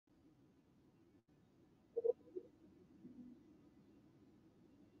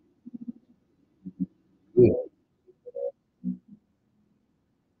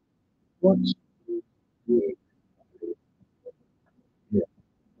What's good? Yeah.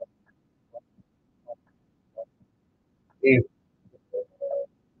 And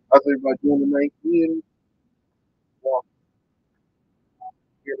how's everybody doing tonight? Ian, walk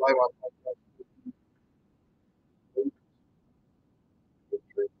here live on podcast.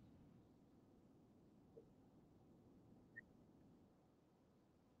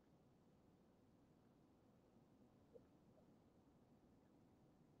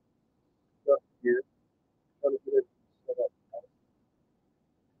 Stuff here. Trying to get it set up.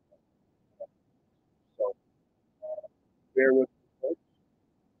 So bear with me, folks.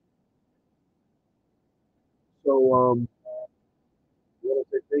 So I want to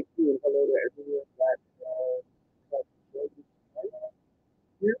say thank you and hello to everyone that joined us tonight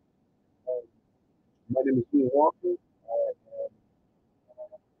here. Um, my name is Ian Walker. I am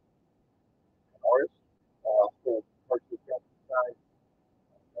an artist. So partially graphic design.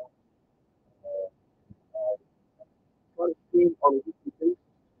 I try to stream on a weekly basis.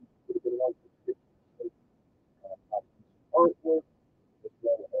 Get a bit of life artwork as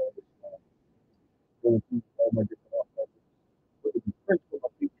well as going through all my different art projects. So if you print from my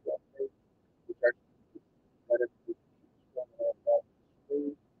Patreon page, which actually is better to strong on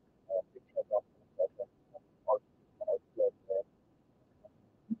screen, Patreon.com/art art club there.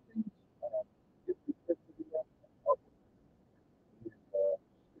 If you print from the art,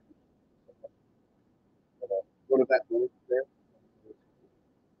 go to that link there.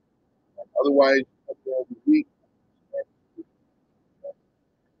 Otherwise, every week, and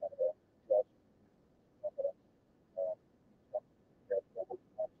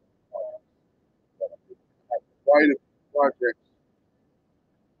quite a few projects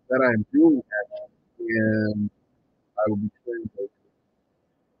that I'm doing actually, and I will be sharing those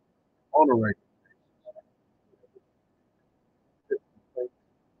on a regular basis.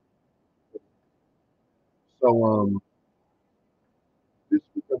 So, this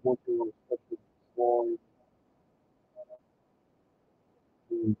week I'm working on a special drawing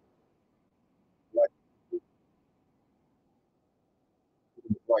to Black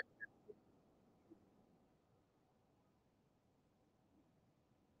Black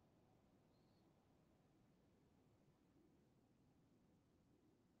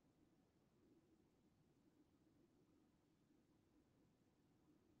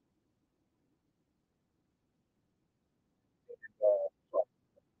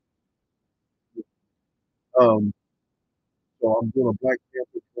um, so I'm doing a Black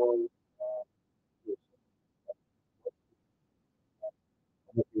Panther drawing. With,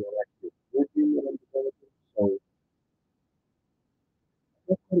 I'm working on actually a board game that I'm developing. So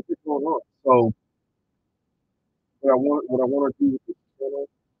that's quite a bit going on. So what I want to do with this channel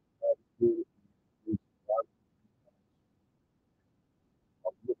is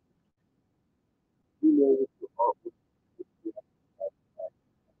I'm looking with your art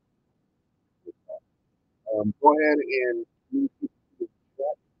go ahead and use the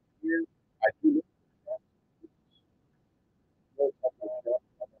chat here. I do look at the chat.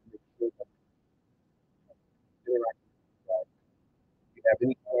 I'm going to make sure that interact with you guys. If you have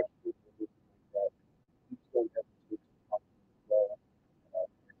any questions or anything like that, please don't hesitate to talk to me as well.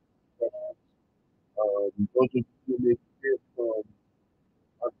 Questions. Those of you who may be here from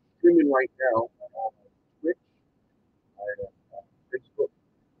I'm streaming right now on Twitch, I am on Facebook,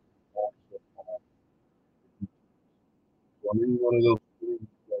 also on YouTube. So I'm in one of those streams,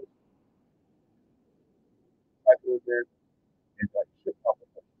 guys. Type it in there, and that should pop up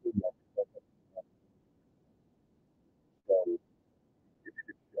on screen like that. So it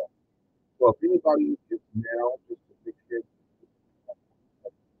should show. So if anybody is now, just to make sure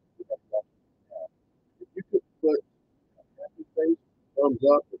if you could put a happy face, thumbs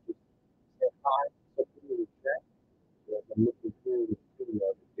up, or just say hi, something in the chat. So as I'm looking through the video,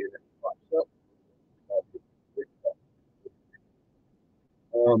 it pops up. Just click that.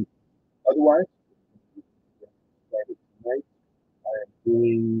 Otherwise, started tonight. I am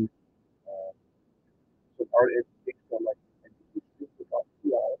doing uh, some art education. I like to teach for about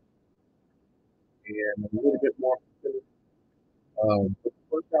 2 hours, and a little bit more facility. But the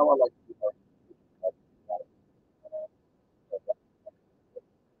first hour, I like to do art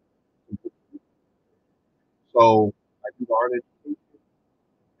education. So I do the art education,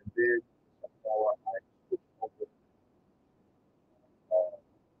 and then the second hour I switch over. Uh,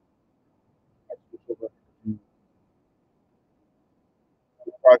 I switch over to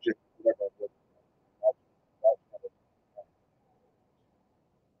the project, whatever I work on. That's kind of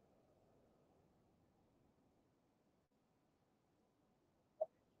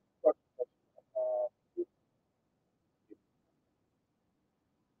uh,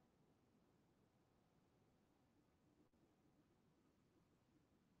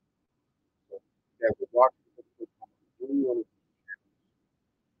 as a watcher for the first time, any one of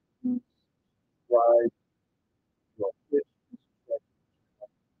these subscribe to our Twitch, subscribe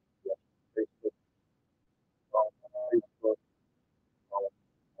to our Facebook, Facebook.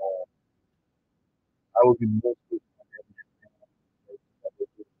 Uh, I would be mostly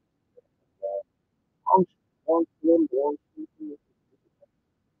on one or two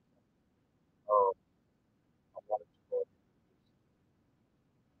um, I wanted to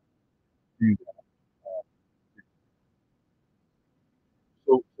do that. Uh,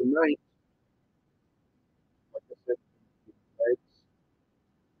 so tonight, like I said, the legs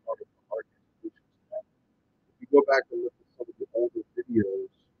part of the art institution tonight. If you go back and look at some of the older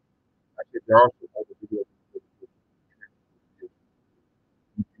videos, actually there are some older videos that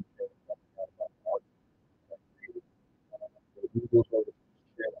YouTube channel talking about art and creative. But if you go over to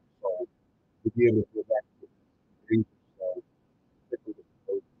this channel, so you'll be able to go back to the things so take a look at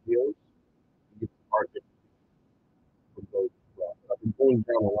those videos and get some art from those as well. But I've been going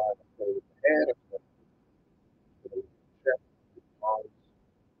down the line of playing with the head, I've played with the chest, with the arms,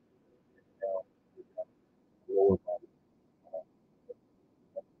 and now with the lower body.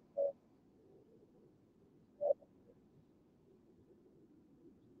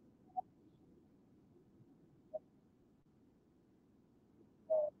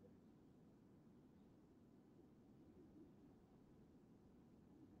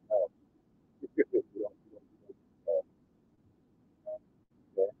 Uh,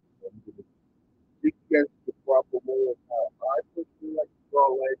 think that's the proper way of how I personally like to draw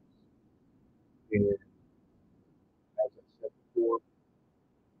legs. And as I said before,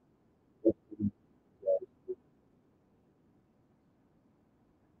 hopefully, uh,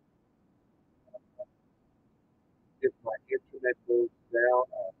 if my internet goes down,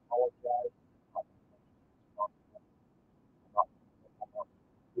 I apologize. I'm not, I'm not, I'm not,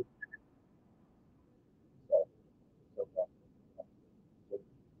 so, so,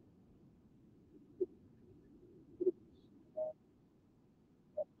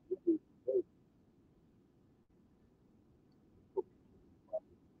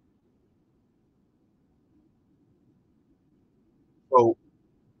 so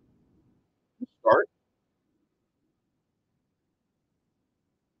to start,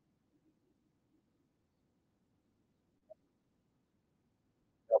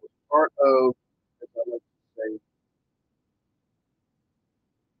 that was part of, as I like to say,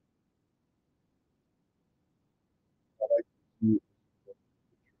 I like to do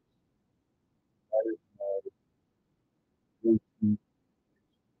that is my go-to,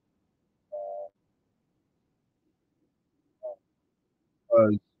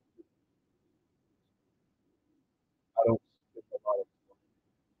 because I don't spend a lot of time,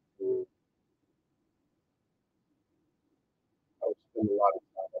 I would spend a lot of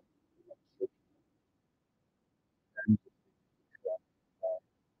time on searching and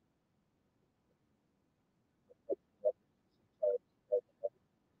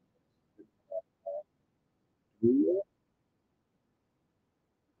do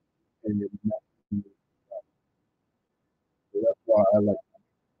and it's not doing it. So that's why I like it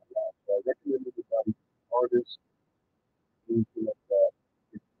a lot. So I recommend everybody, artists, anything like that.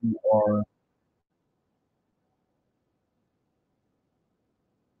 If you are,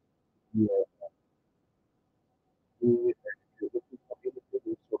 you are doing it and if you're looking for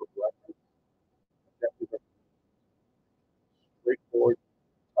anything sort of reference, definitely straightforward.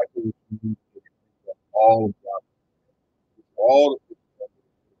 I think you need to get all of that, all of this stuff.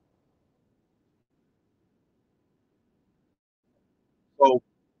 So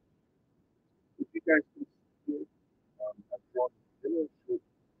if you guys can see it, I've drawn the video shoot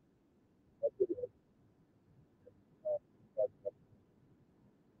of the day. But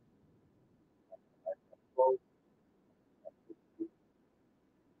I have closed,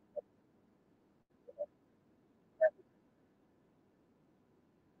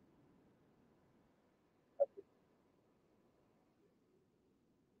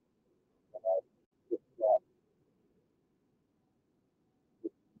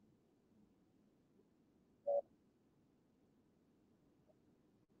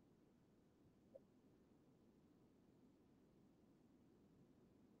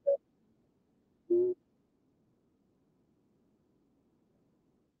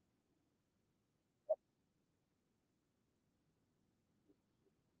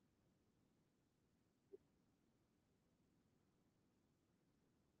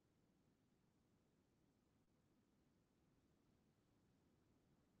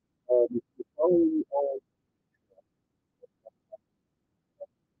 it's only on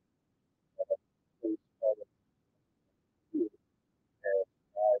the face of the and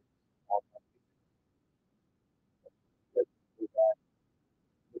I on my feet.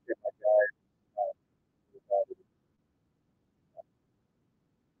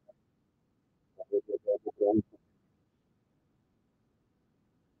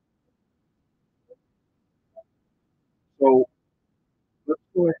 So let's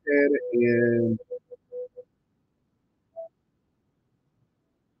go ahead and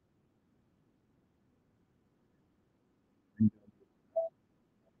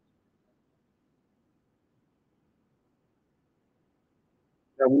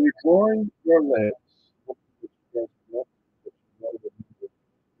now when you're drawing your legs, what you guys want, what you want to do is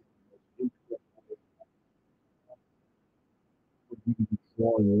in the most incorrect way would be to be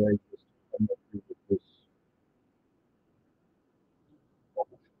drawing legs just to come up here with this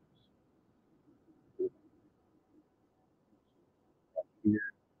bubble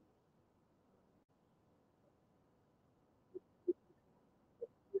here,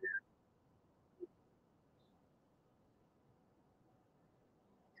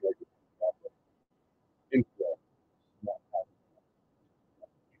 drag it back up, incorrect, not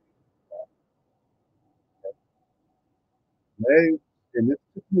legs, and this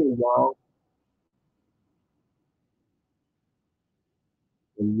took me a while.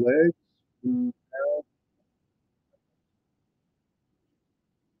 The legs we have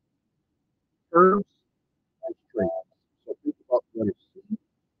curves and straight. So think about the letter C,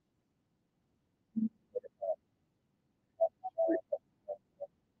 straight.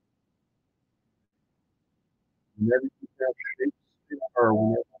 Whenever you have shapes or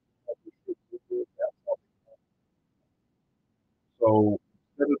whenever you have the shapes in it, that's how so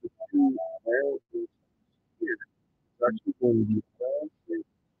instead of the two round shapes here, it's actually going to be a round shape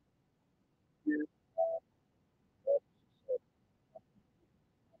here.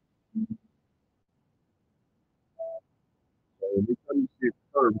 So anytime you see a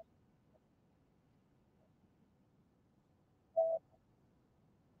curve,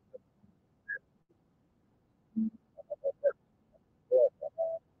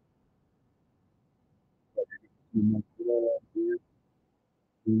 you might go around here,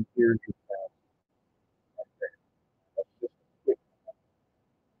 and here's your path. That's just a quick,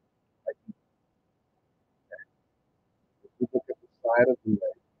 like, if you look at the side of the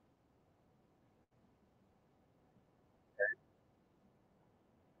leg,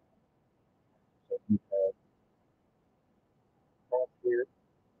 so you have cross here,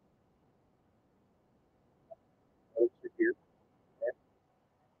 over here, and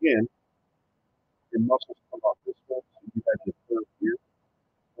again, your muscles come up this way, so you have your curve here,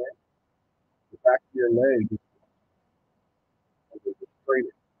 and the back of your leg is a little bit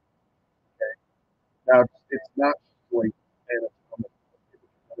straighter. Okay? Now it's not straight and it's coming. It's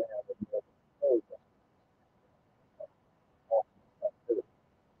going to have a little curve off the curve.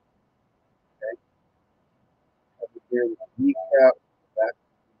 Okay? Over here with the kneecap, back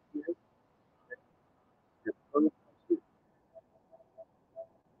here, your curve comes here.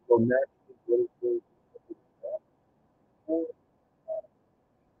 So naturally, what is going to happen?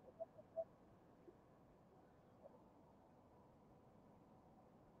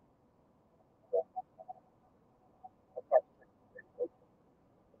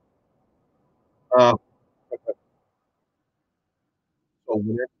 Uh, so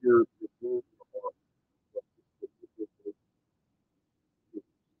whenever you're doing your arm,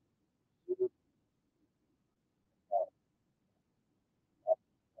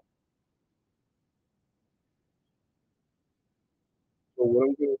 so what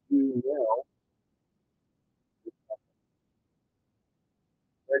I'm going to do now is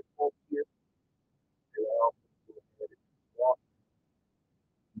leg pull here, and I'll go ahead and walk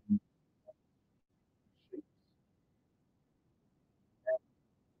the shape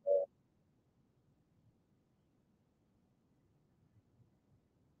uh,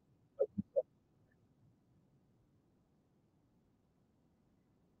 of the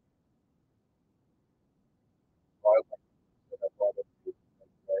body that I brought up here.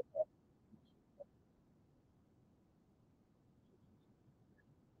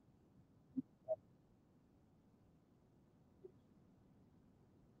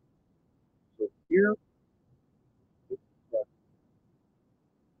 So here, this is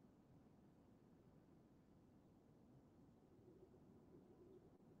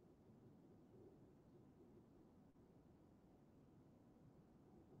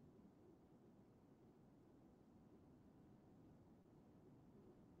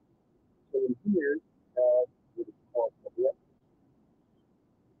so in here, you have what is called the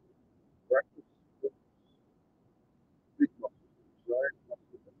rectus big muscle, giant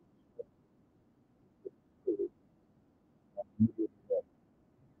muscle that is middle of the leg.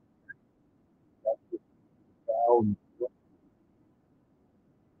 That's the bow.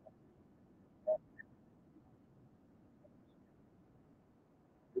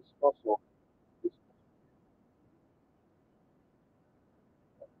 This muscle, this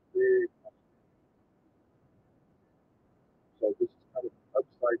big muscle.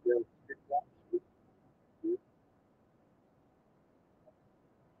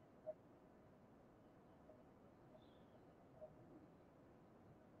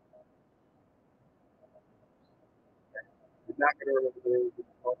 You're not going to remember the names of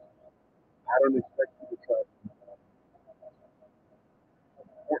the songs. I don't expect you to try to do that. The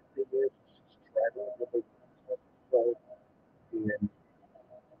important thing is just try to remember the songs and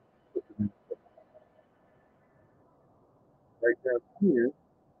put them in the right down here.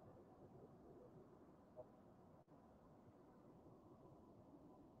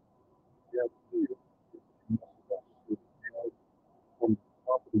 Down here is the muscle that sits down from the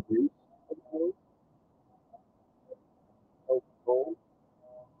top of the base of the board, of the bone.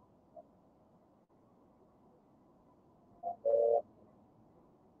 Uh,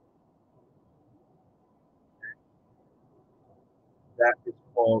 that is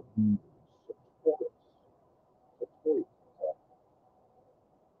called the supportus. Supportus.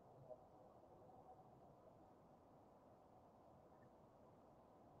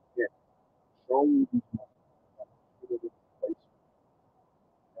 Yeah, showing you these muscles. Place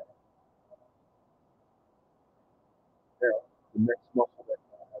now, the next muscle that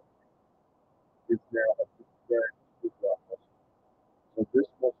I have is now a different muscle. So this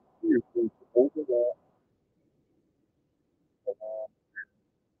muscle here is going to overlap. Uh,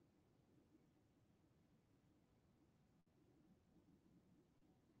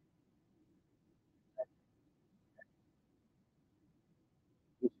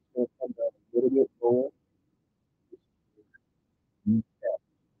 this is going to come down a little bit lower. This is the kneecap.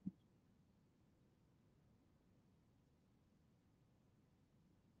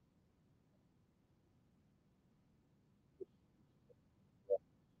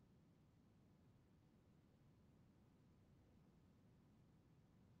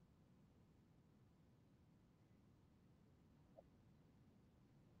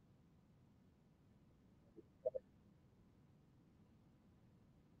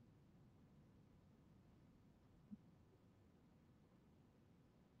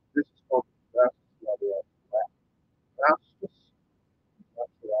 This is called the vastus lateralis. Vastus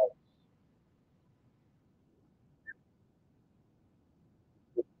lateralis.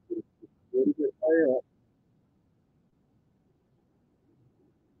 It's a little bit higher up.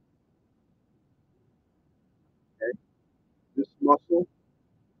 Okay. This muscle,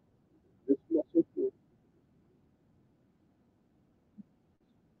 this muscle here,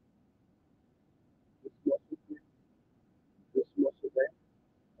 this muscle here, this muscle there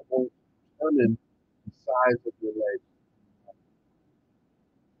are going to determine the size of your legs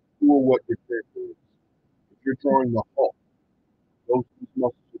or what your character is. If you're drawing the Hulk, these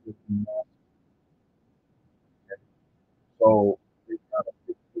muscles are going to be massive. Okay? So they got to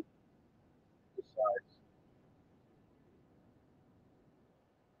fit the size.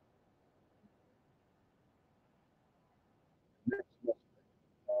 Next muscle.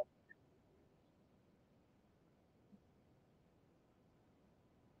 Um,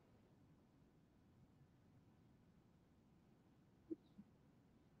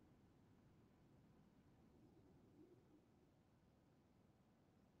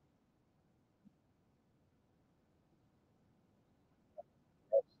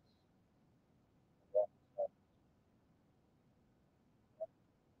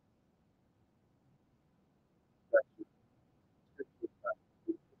 that's, that's,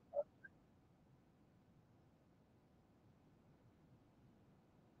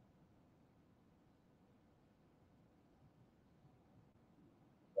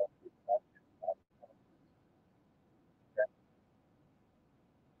 that's,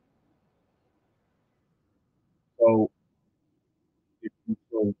 so if you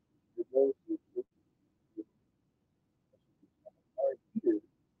so you're going to look right here,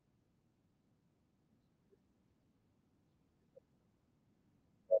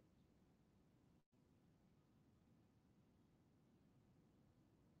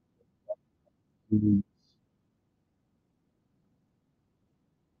 you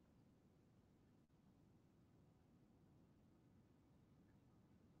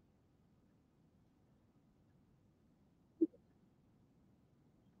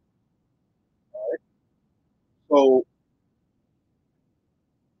so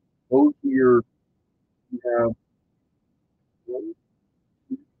those here you have one,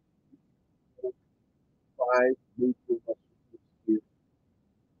 two, four, five major muscles here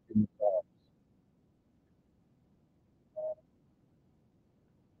in the thighs.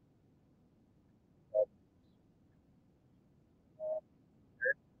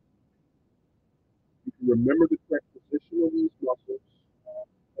 You can remember the correct position of these muscles.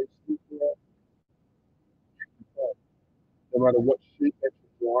 Place these correct. No matter what shape that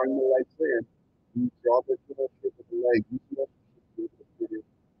you're drawing the legs in, you draw the general shape of the leg. These muscles should be able to fit in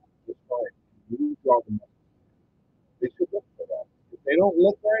just fine. You really draw them. They should look for that. If they don't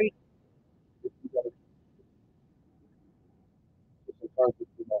look right, if you got to sometimes what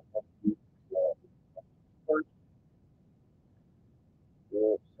you might want to do is first,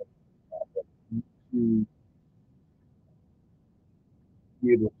 but you need to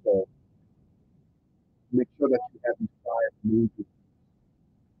be able to make sure that you have these five major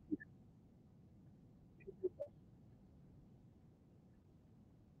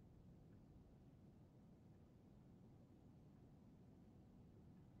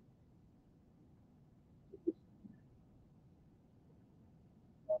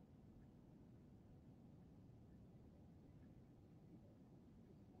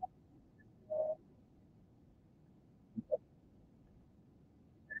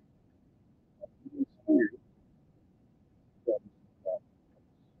spheres that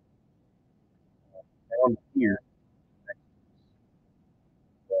on here,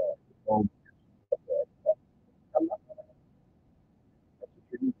 the bone, I'm not that's what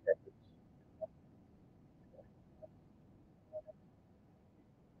you need to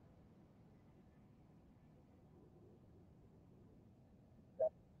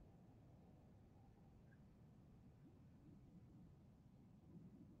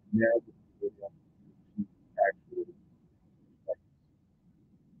now with the actual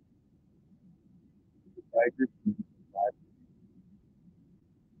tigers, you can survive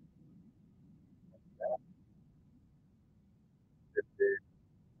that if they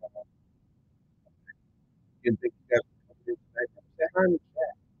can think you guys come in tonight. Say hi in the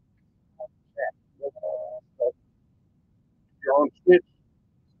chat. Chat. So if you're on Twitch,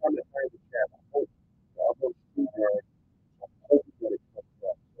 comment hi in the chat. I hope I'm on StreamYard. I hope that it comes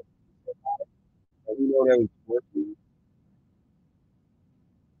up. So we know that it's working.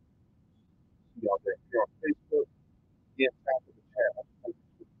 See y'all there. If you're on Facebook, get top of the chat.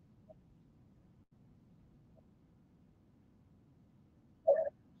 All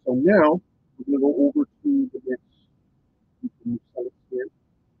right. So now we're gonna go over to the next here.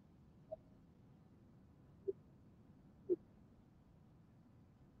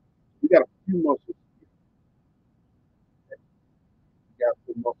 We got a few muscles. We got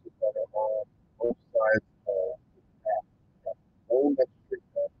the muscles that are on both sides of the back. We got the bone that's straight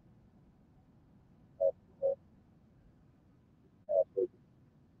up, so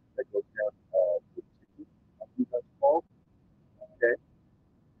that goes down to the tibia. I think that's called. Okay,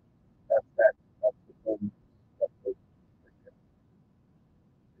 that's that. That's the bone that goes right there.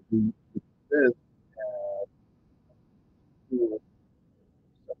 We this has four,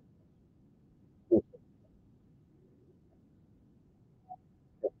 four,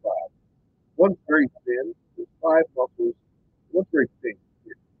 four, five. One's very thin. There's five muscles. One's very thin.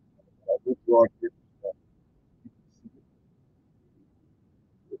 Here, we'll draw it here. You can see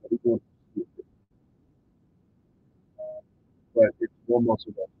it. We're going to see it. But it's one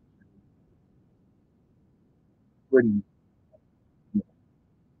muscle that's pretty, you know,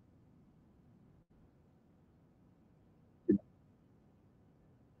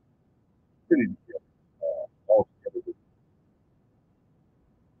 pretty all together with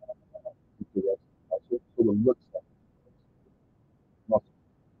the rest of the muscle. So it looks like muscle.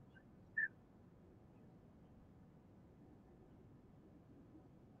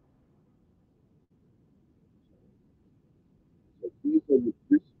 So these are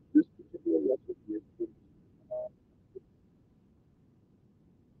this particular muscle here is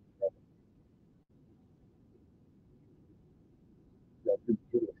that this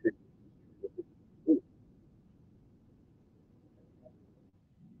little trick.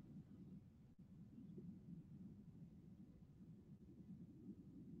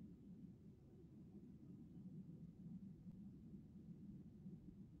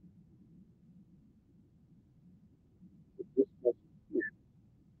 This muscle here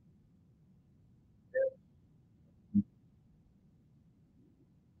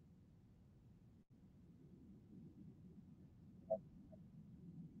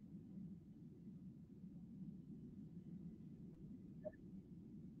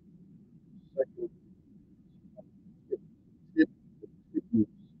second tip, tip, tip moves.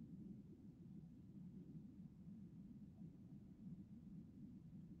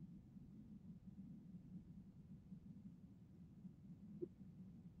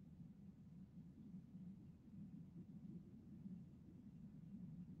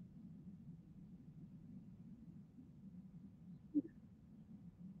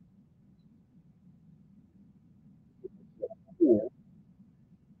 Core,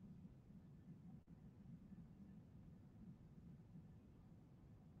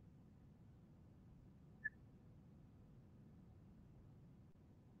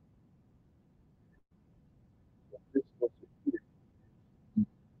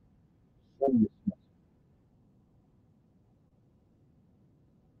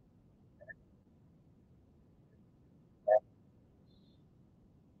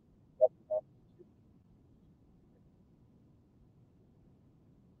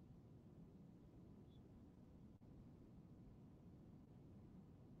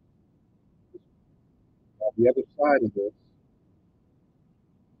 The other side of this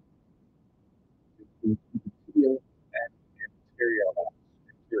is the epithelial and anterior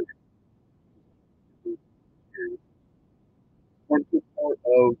anterior. Anterior. Forms a part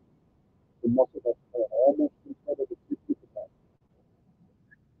of the muscle that's almost in front of the tissue of the back.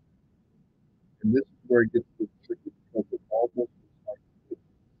 And this is where it gets the tricky because it almost looks like it's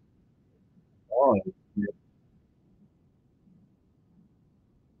on here.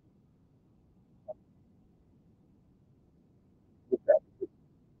 Look at it.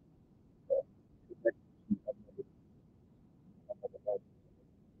 Connected to another line.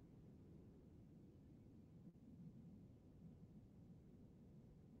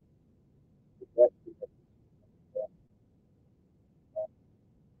 That's the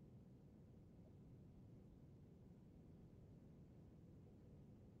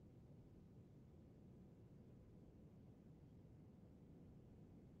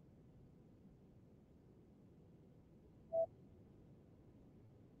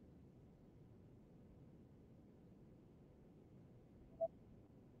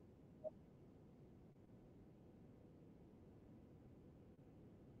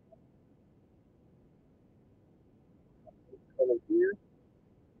color here.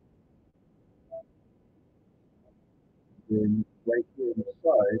 Then right here on the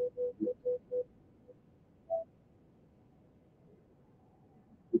side,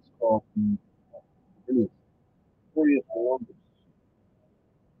 it's called the Orient Columbus.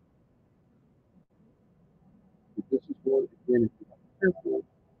 But this is what, again, if you're not careful,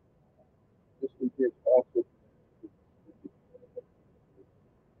 this one here is also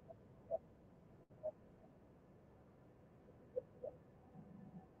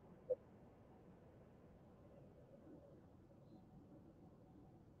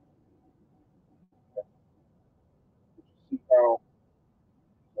see how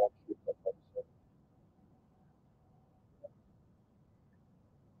it's actually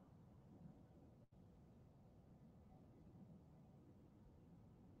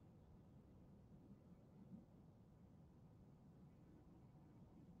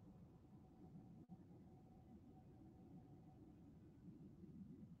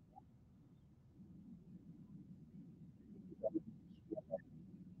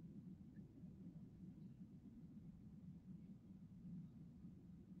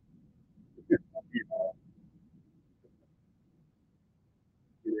you know,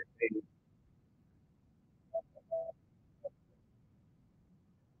 get it,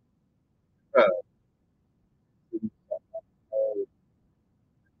 a, oh,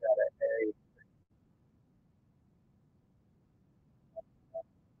 got an A,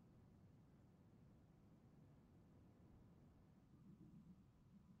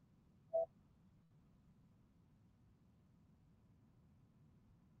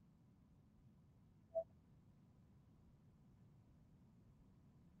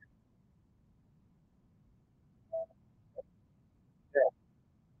 yeah.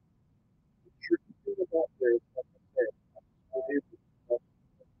 The tricky thing about this, like I said, it is what's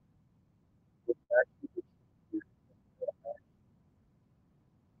actually the tricky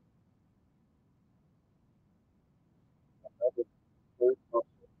another third muscle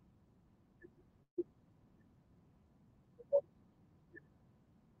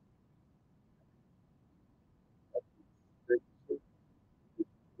that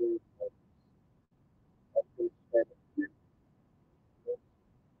is also kind of weird,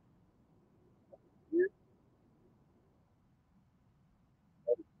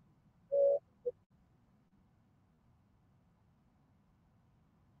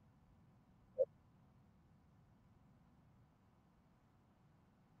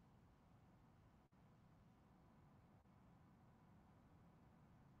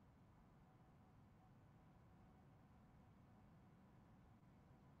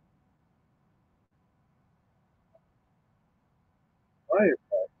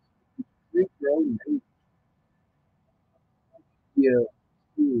 fireflies. Drink your own name. Yeah,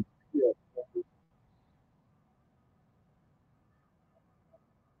 yeah, yeah.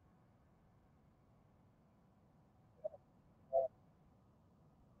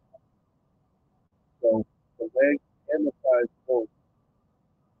 So the leg and the thighs both.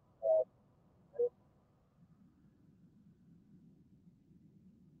 Um,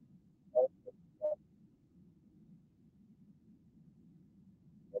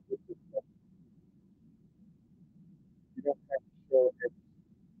 you don't have to show it.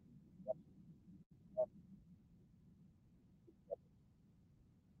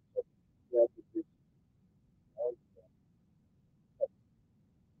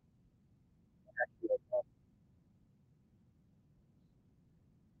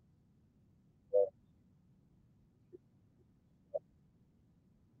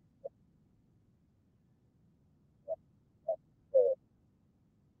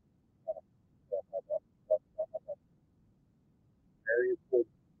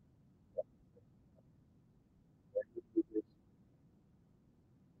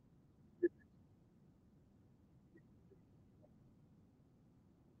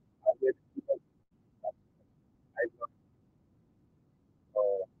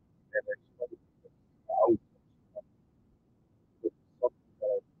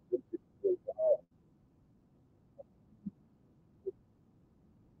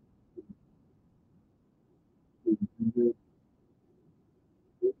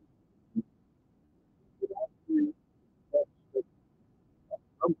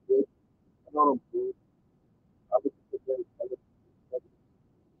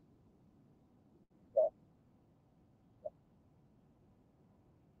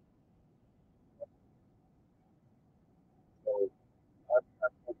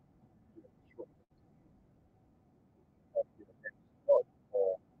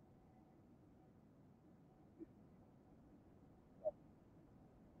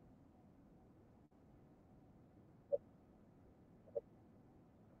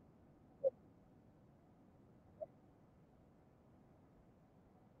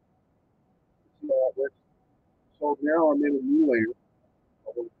 which, so now I'm in a new layer.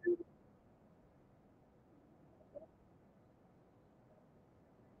 I want to do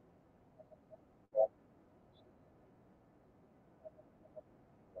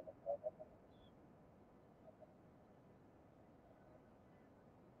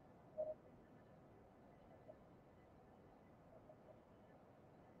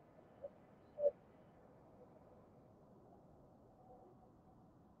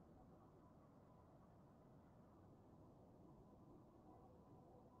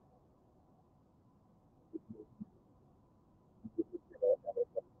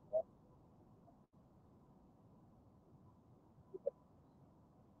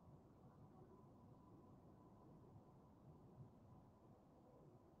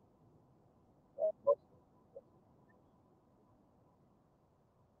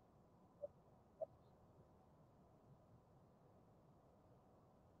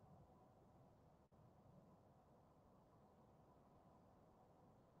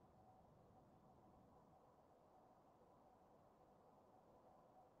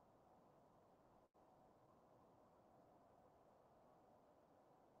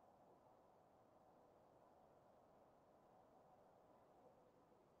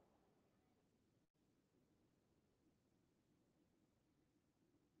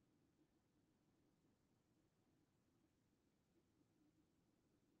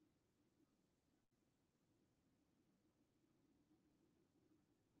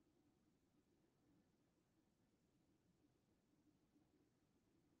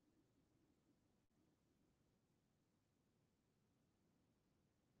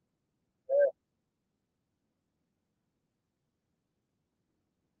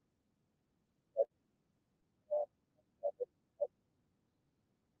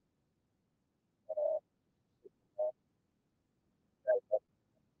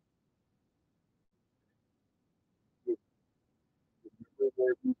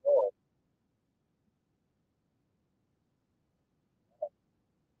where we are.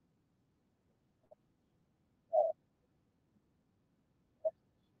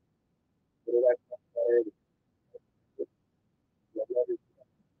 What did I talk about earlier? What love is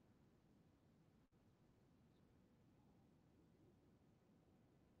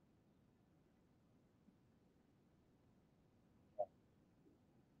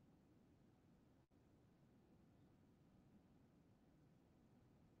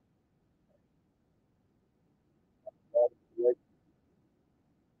love is like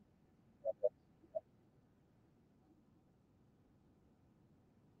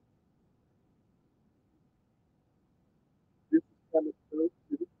this is coming through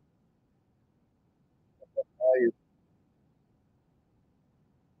to the highest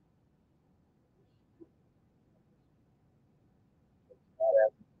not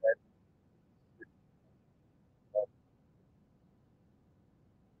as that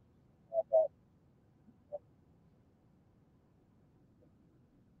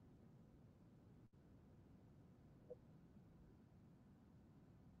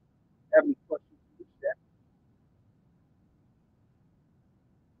have any questions for the chat.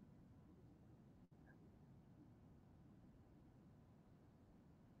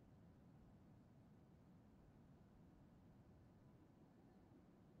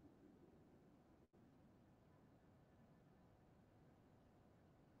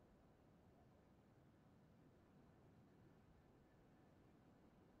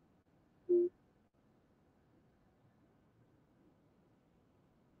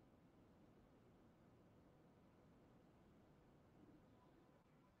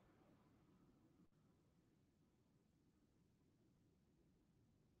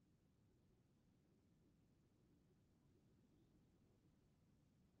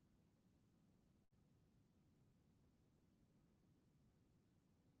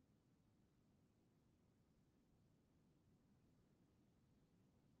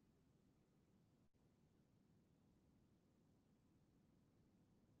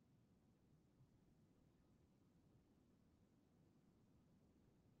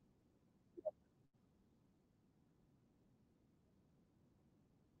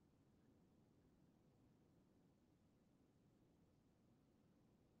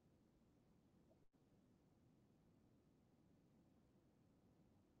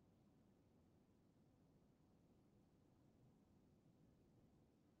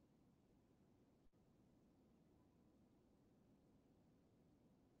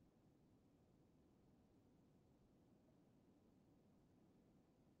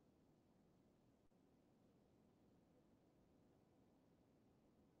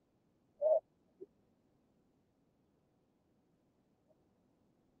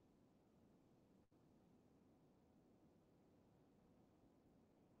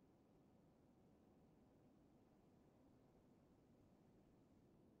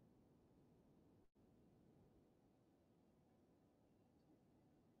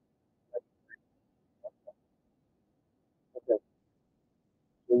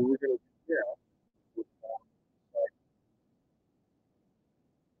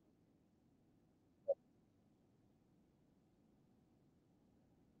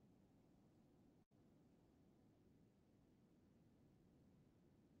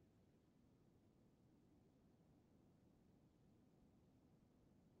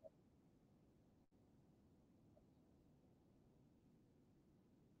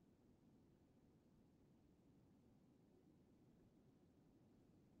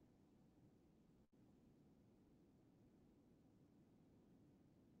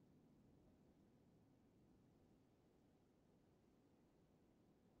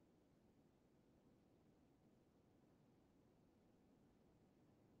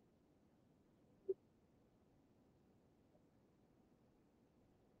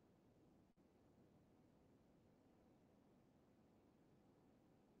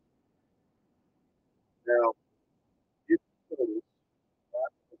 Now, if you notice,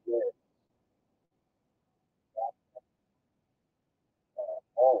 not aware, not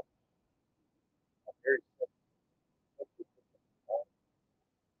all, are very sensitive to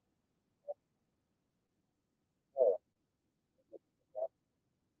all,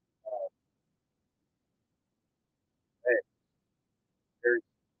 uh, very, very,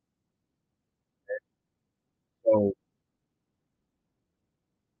 so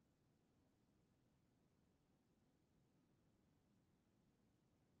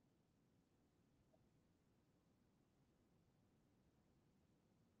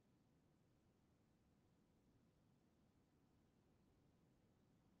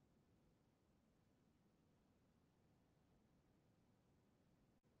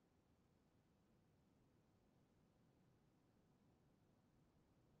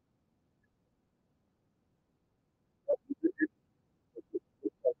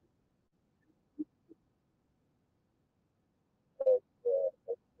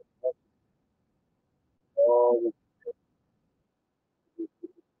all this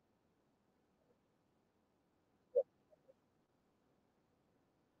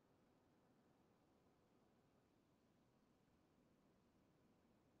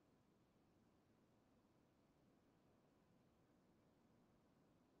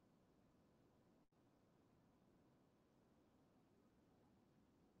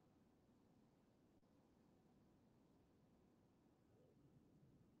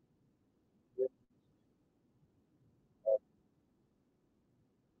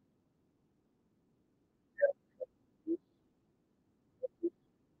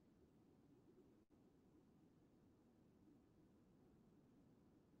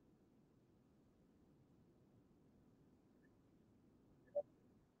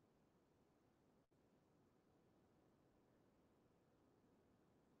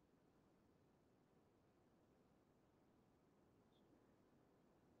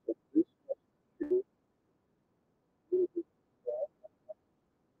is really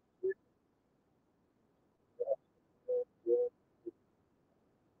good.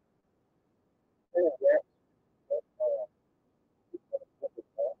 Yeah,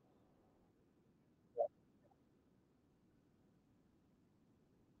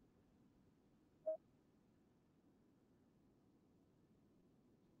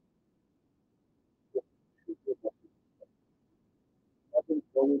 I've been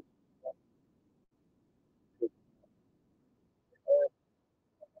going to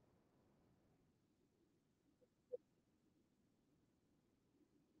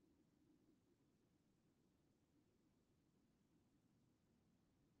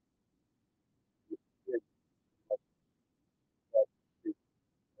get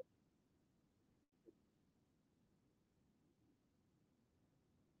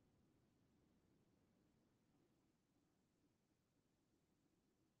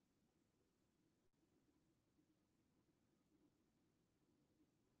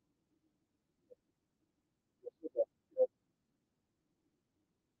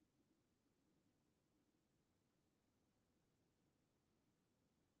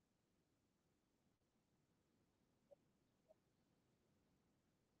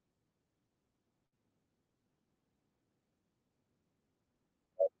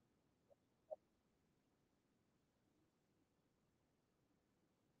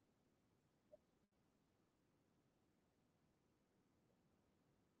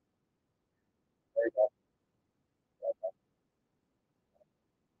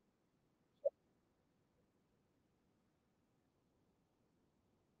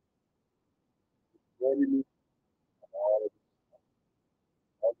ready to all of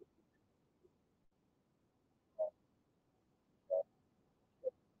all the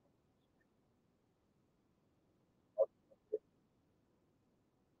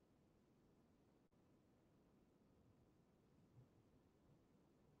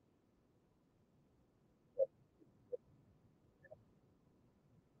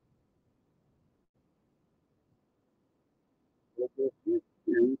what they do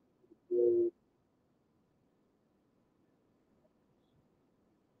is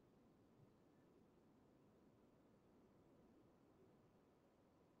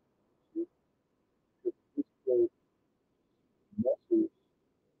the muscles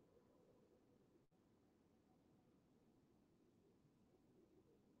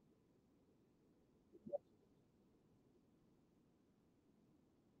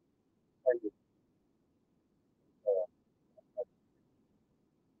kind of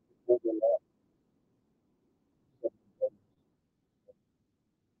overlap.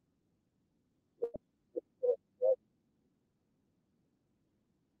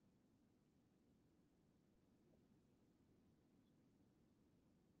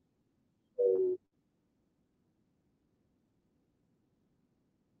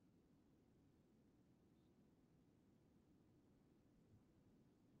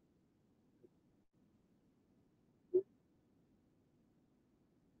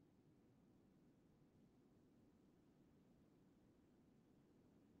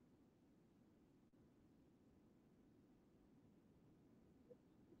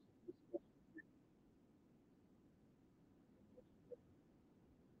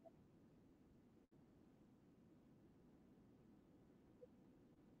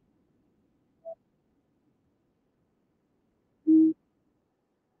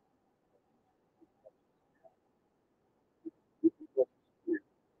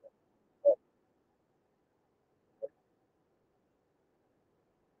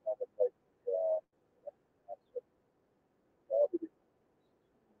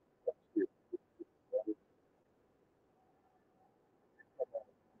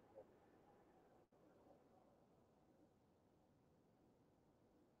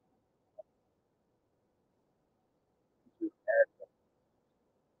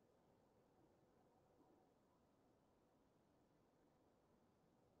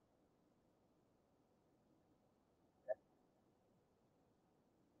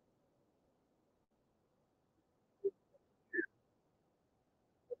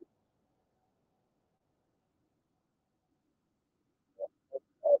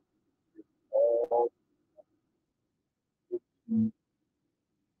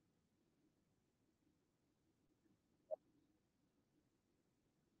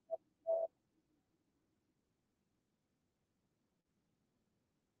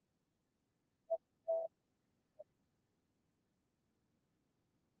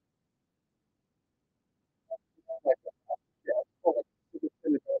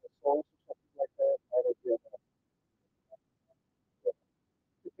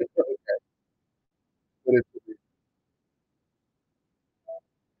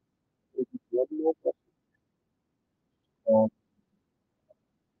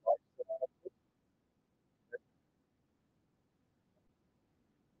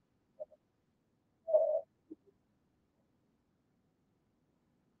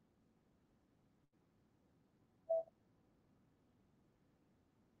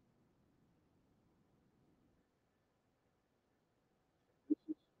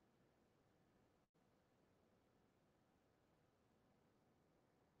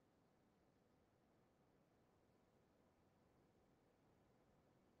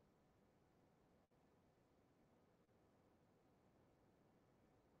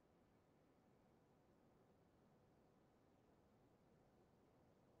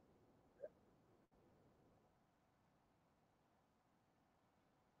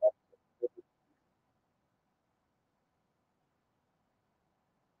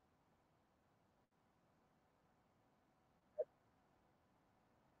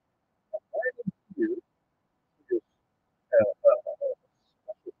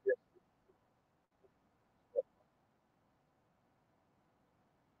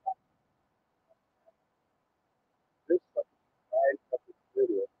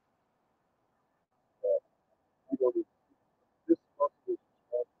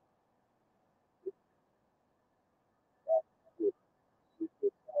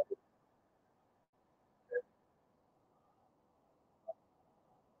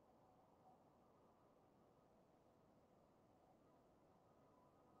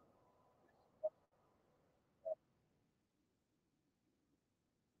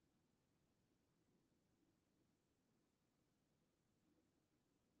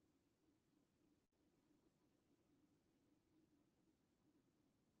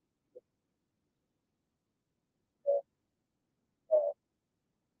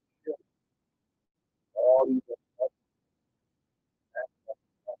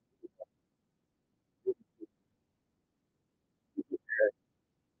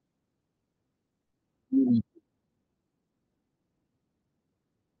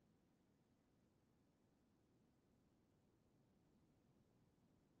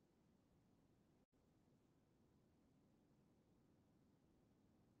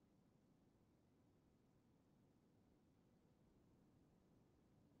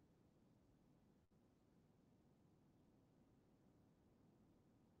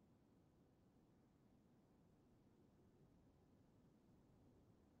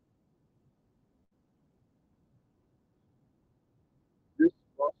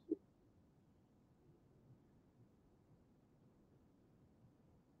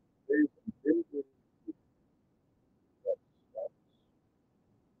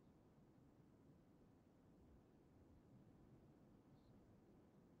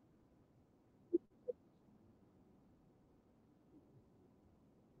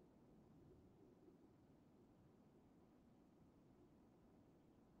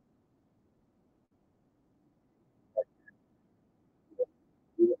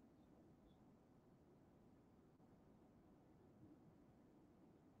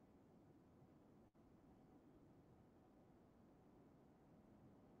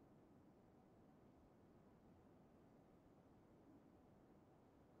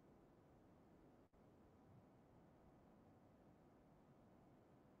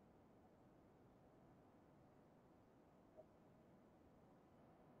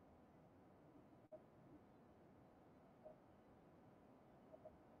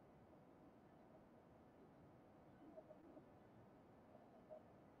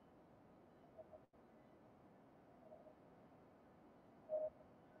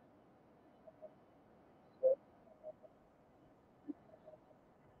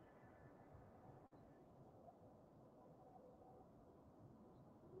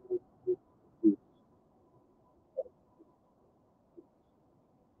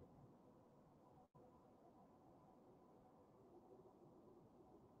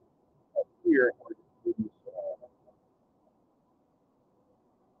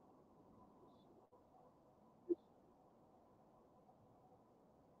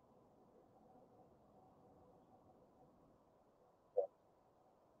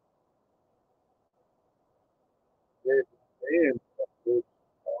 and good,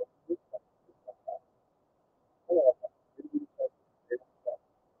 good, uh, really,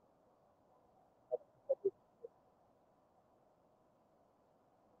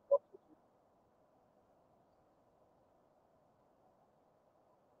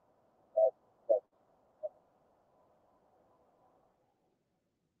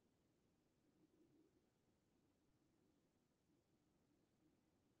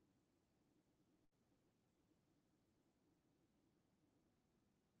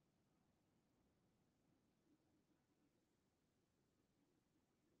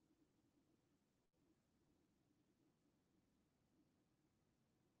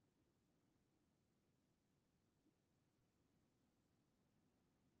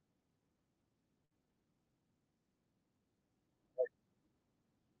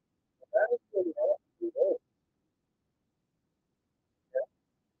 that is really awesome.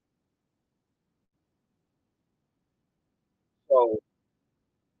 So,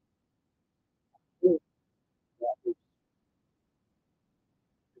 good, that is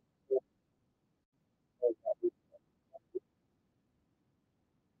good, that is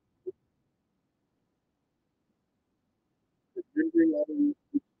the drinking of the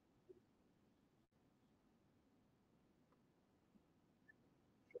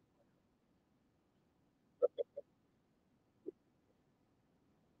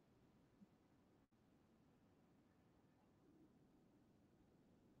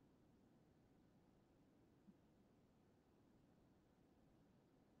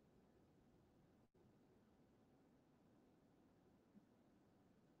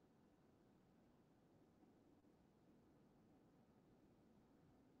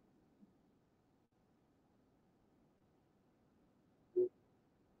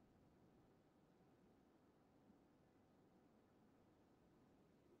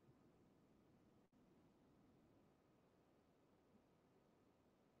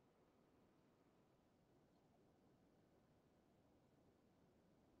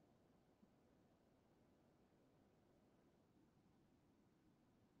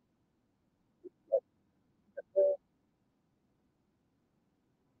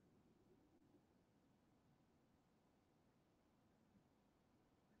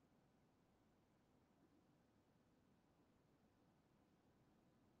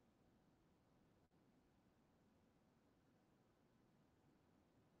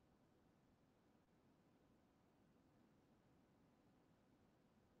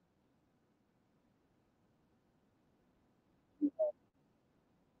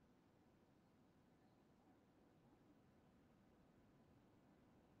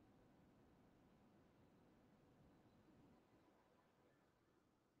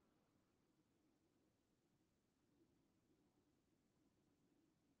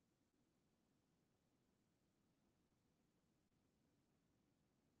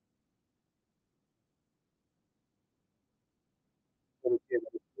sort of thing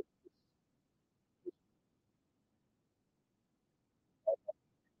that is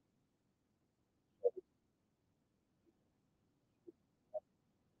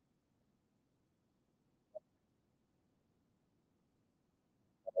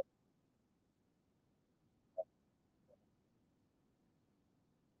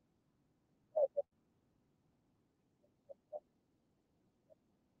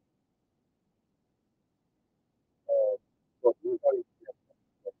what we're going to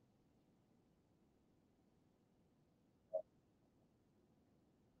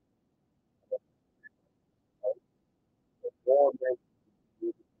more than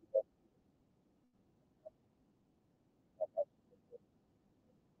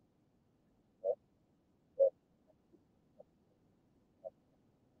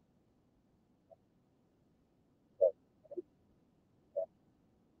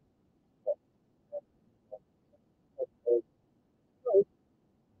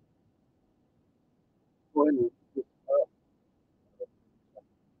going to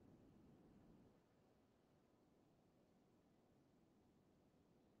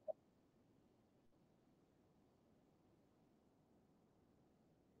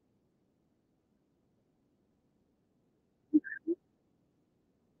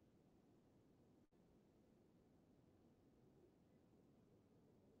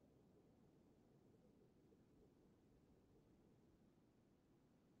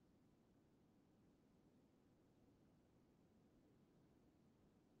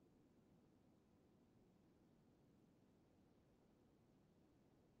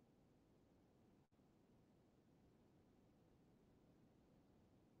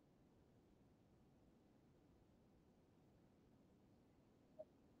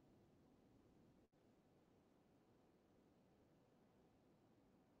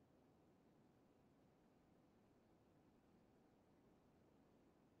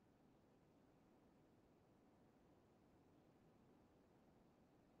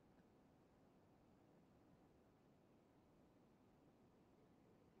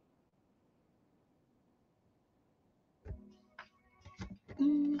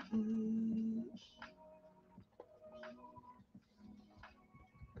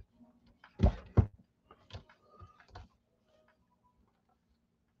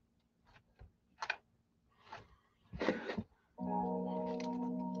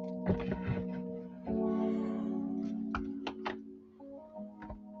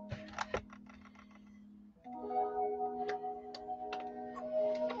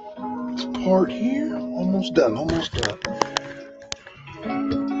Part here, almost done.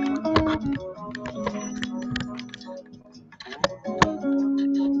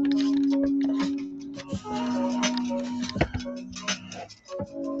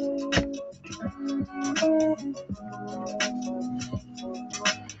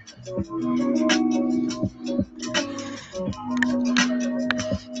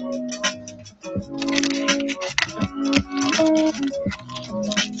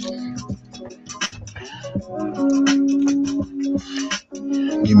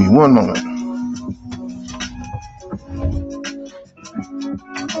 Give me one moment.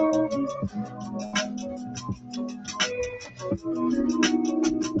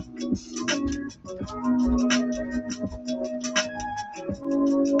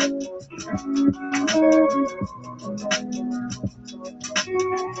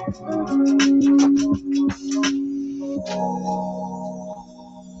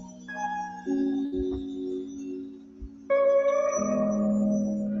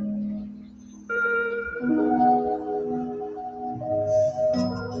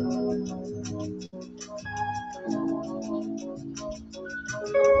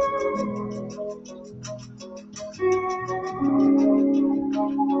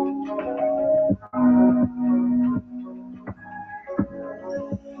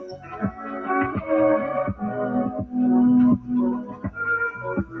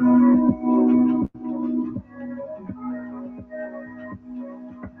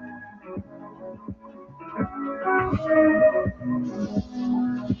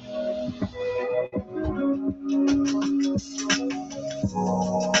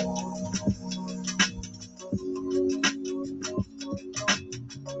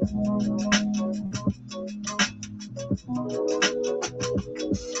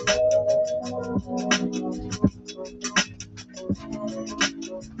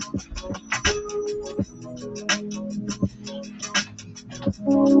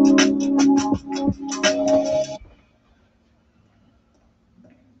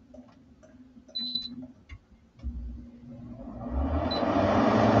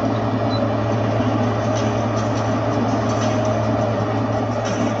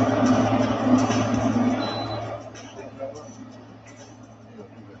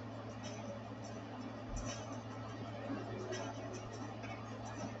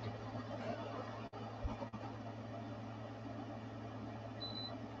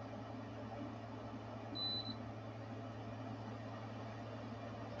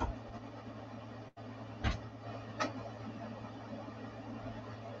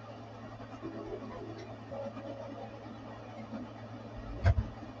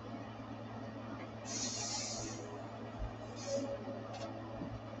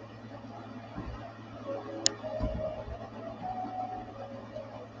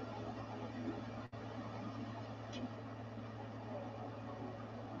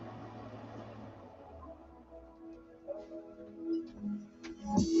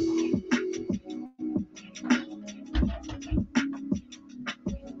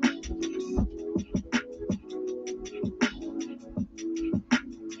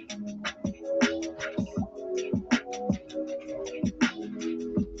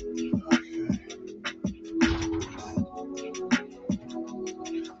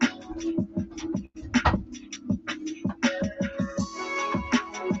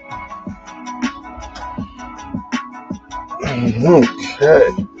 Okay.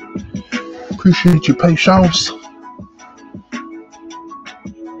 Appreciate your patience.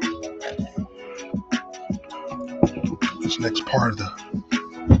 This next part of the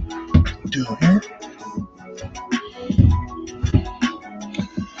deal here.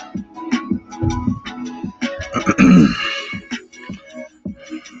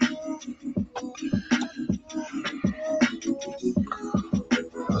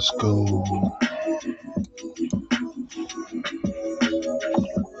 Let's go.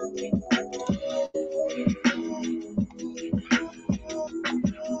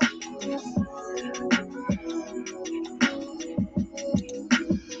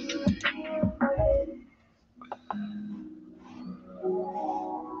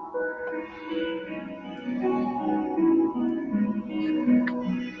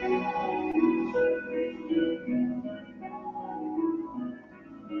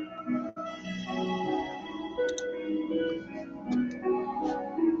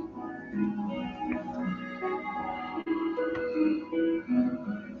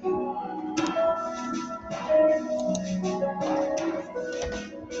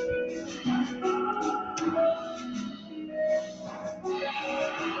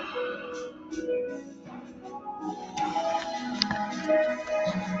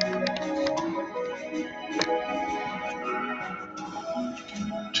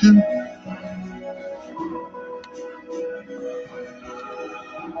 Sketchin.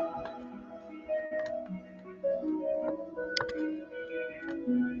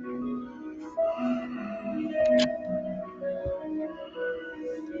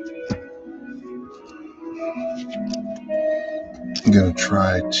 I'm gonna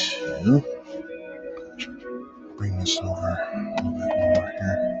try to bring this over a little bit more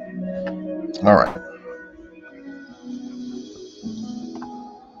here. All right.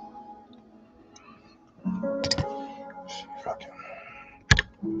 Let's see if I can.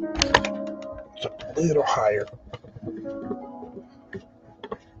 It's a little higher.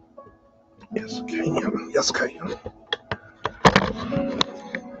 Yes, can. Yes, can.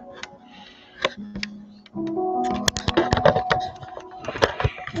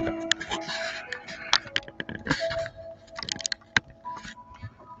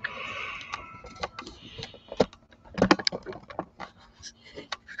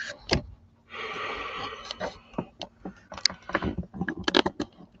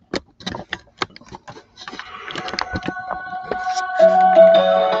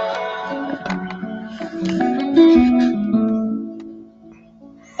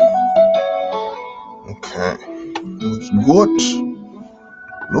 Okay. Looks good.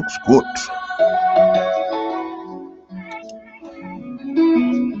 Looks good.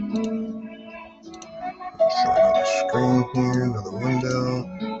 Show another screen here, another window.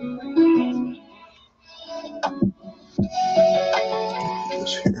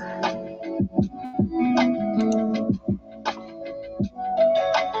 This here.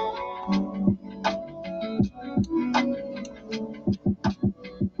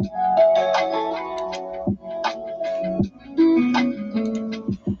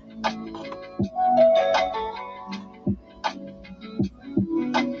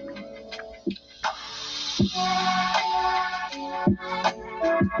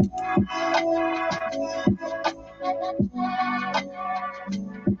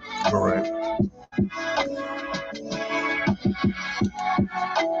 All right.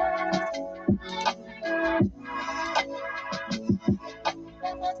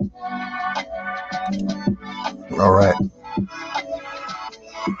 All right.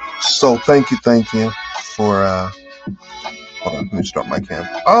 So thank you for hold on, let me start my cam.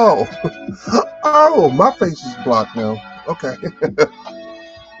 Oh, oh, my face is blocked now. Okay.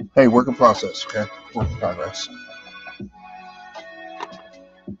 Hey, work in process, okay? Work in progress.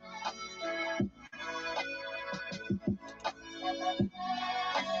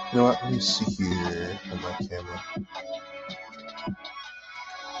 You know what? Let me see here on my camera.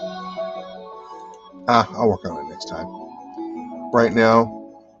 I'll work on it next time. Right now,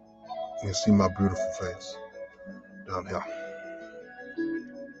 you can see my beautiful face down here.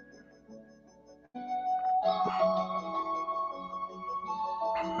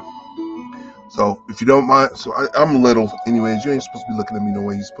 So if you don't mind, so I'm little. Anyways, you ain't supposed to be looking at me no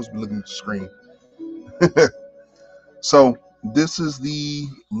way. You're supposed to be looking at the screen. So this is the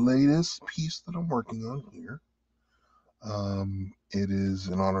latest piece that I'm working on here. It is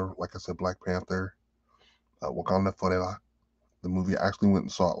in honor, like I said, Black Panther, Wakanda Forever. The movie, I actually went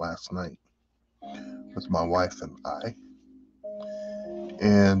and saw it last night with my wife and I.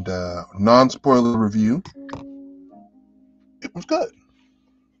 And non-spoiler review, it was good.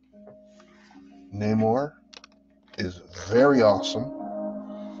 Namor is very awesome.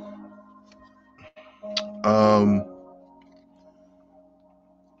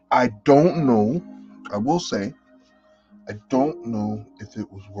 I don't know. I will say, I don't know if it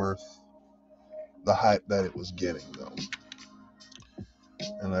was worth the hype that it was getting, though.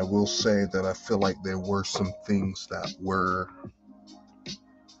 And I will say that I feel like there were some things that were,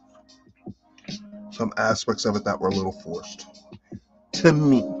 some aspects of it that were a little forced. To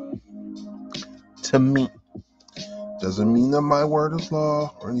me. Doesn't mean that my word is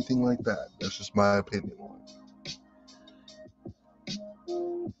law or anything like that. That's just my opinion on it.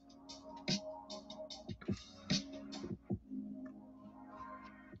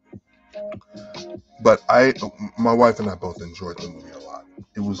 But my wife and I both enjoyed the movie a lot.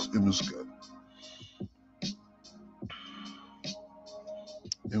 It was good.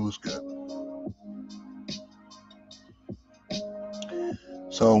 It was good.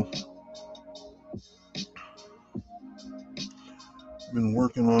 So, I've been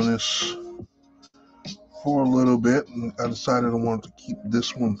working on this for a little bit, and I decided I wanted to keep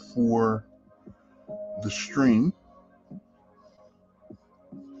this one for the stream.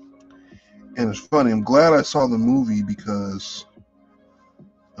 And it's funny, I'm glad I saw the movie because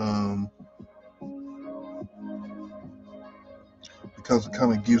it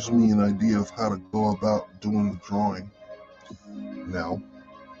kind of gives me an idea of how to go about doing the drawing now.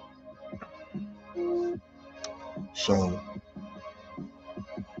 So,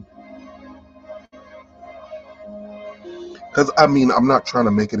 because I mean, I'm not trying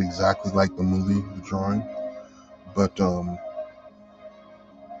to make it exactly like the movie, the drawing, but I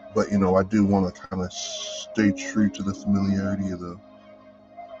do want to kind of stay true to the familiarity of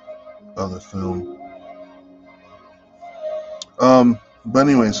the film. But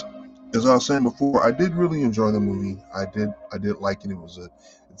anyways, as I was saying before, I did really enjoy the movie. I did like it.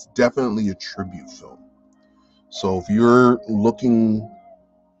 It's definitely a tribute film. So if you're looking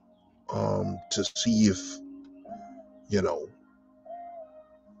to see if you know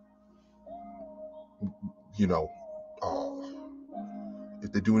you know uh,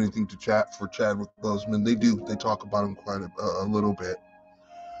 if they do anything to chat for Chadwick Boseman, they do. They talk about him quite a little bit.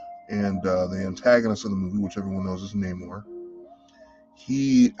 And the antagonist of the movie, which everyone knows is Namor,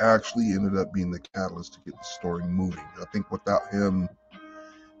 he actually ended up being the catalyst to get the story moving. I think without him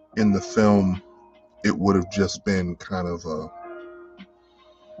in the film, it would have just been kind of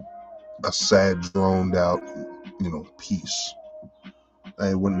a sad, droned out, piece.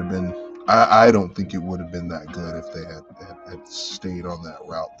 It wouldn't have been. I don't think it would have been that good if they had stayed on that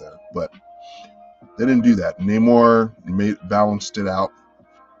route there. But they didn't do that. Namor balanced it out.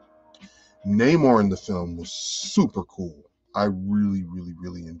 Namor in the film was super cool. I really, really,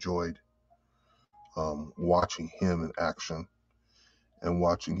 really enjoyed watching him in action and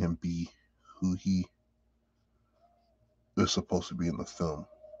watching him be who he is supposed to be in the film.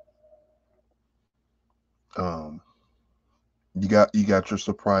 Um, you got your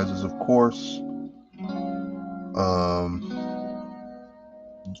surprises, of course.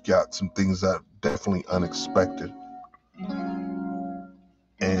 You got some things that definitely unexpected,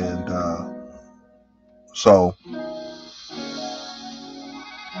 and so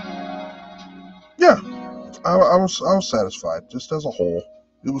yeah, I was satisfied. Just as a whole,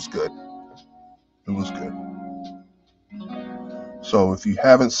 it was good. It was good. So if you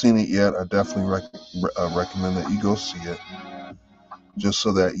haven't seen it yet, I definitely recommend that you go see it, just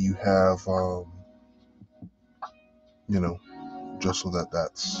so that you have, you know, just so that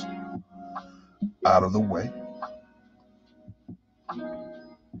that's out of the way.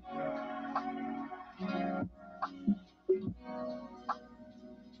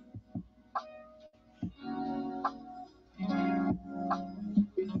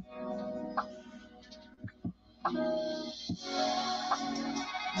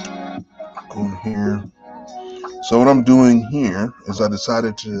 Going here. So what I'm doing here is I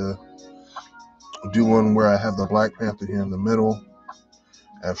decided to do one where I have the Black Panther here in the middle.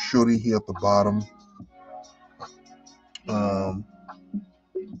 I have Shuri here at the bottom. Um,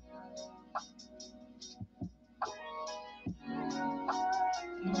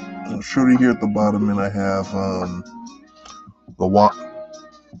 Shuri here at the bottom, and I have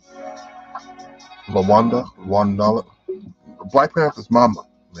Wandala, Black Panther's mama,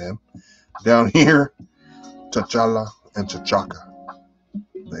 man. Down here, T'Challa and T'Chaka.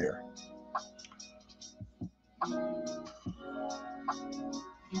 There.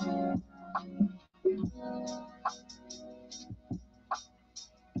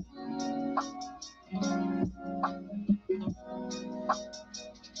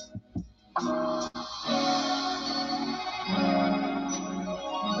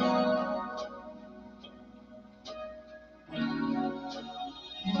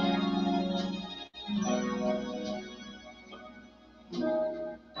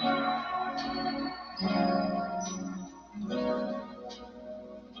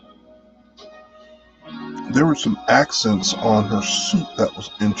 There were some accents on her suit that was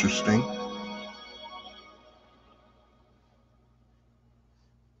interesting.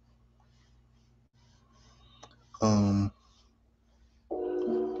 Um,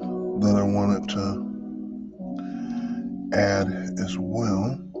 that I wanted to add as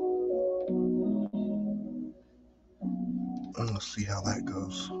well. Let's see how that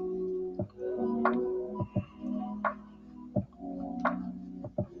goes.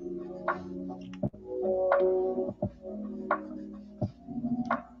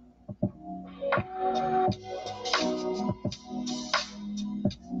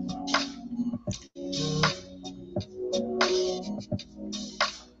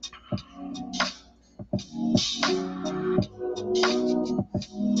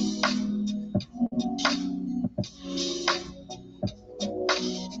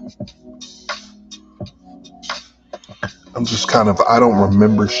 I'm just I don't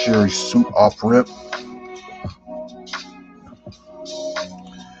remember Sherry's suit off rip. I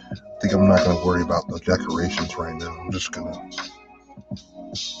think I'm not going to worry about the decorations right now. I'm just going to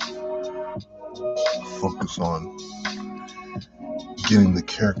focus on getting the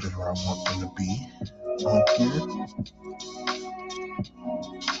characters where I want them to be. on here.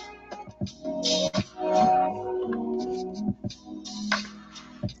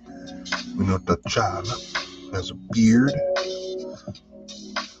 We know T'Challa has a beard.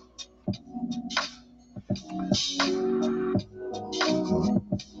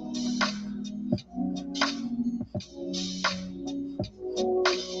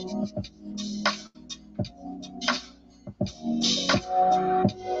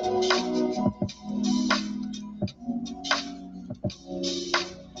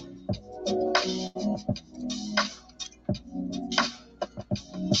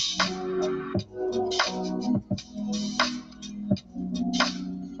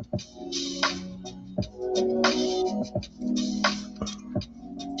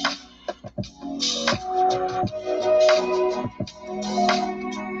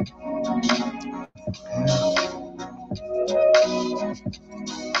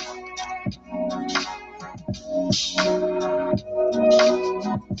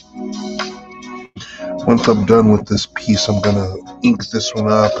 Once I'm done with this piece, I'm going to ink this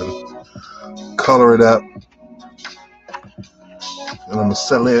one up and color it up. And I'm going to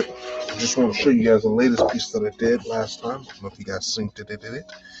sell it. I just want to show you guys the latest piece that I did last time. I don't know if you guys synced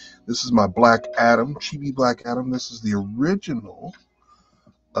it. This is my Black Adam, Chibi Black Adam. This is the original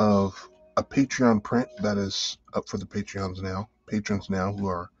of a Patreon print that is up for the patrons now who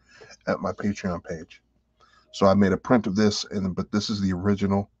are at my Patreon page. So I made a print of this, but this is the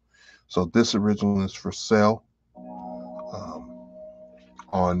original. So this original is for sale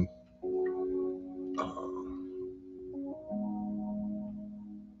on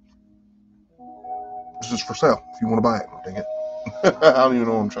this is for sale if you want to buy it. Dang it. I don't even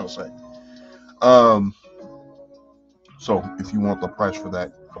know what I'm trying to say. So if you want the price for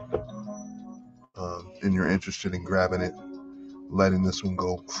that, and you're interested in grabbing it, letting this one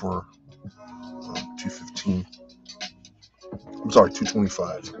go for $215. I'm sorry,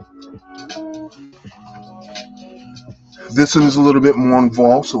 $225. This one is a little bit more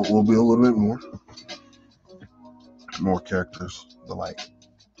involved, so it will be a little bit more characters, the like.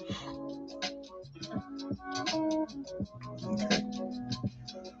 Okay.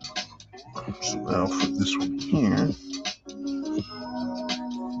 So now for this one here.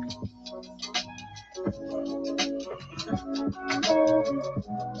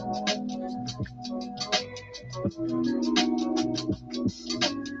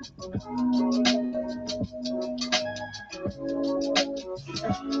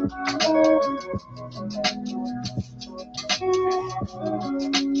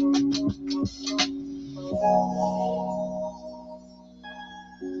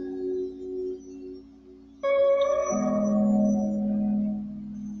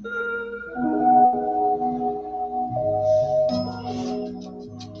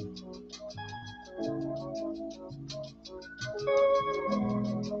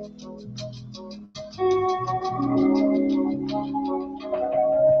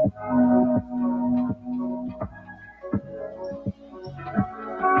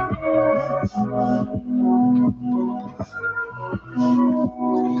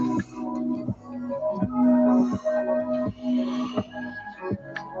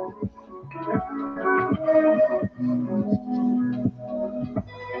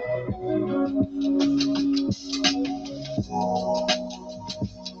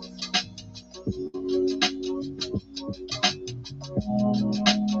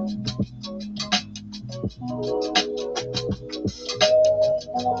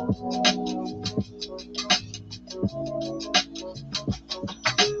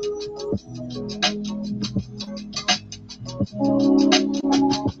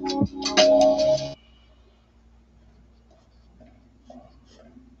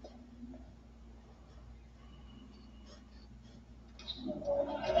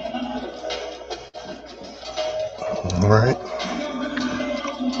 All right.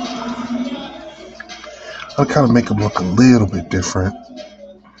 I'll kind of make him look a little bit different.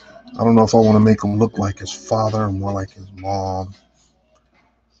 I don't know if I want to make him look like his father or more like his mom.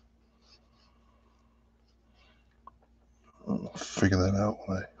 I'll figure that out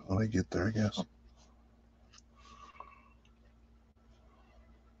when I get there, I guess.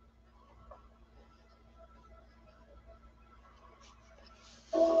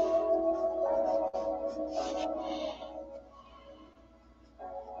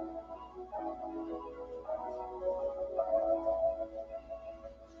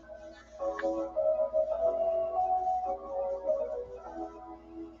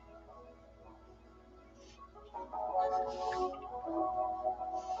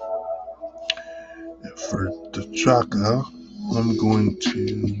 For the T'Chaka, I'm going to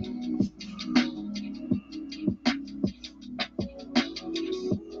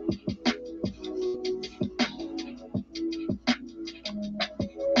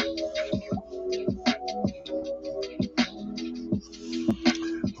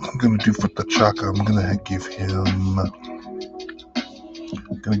gonna do for T'Chaka, I'm gonna give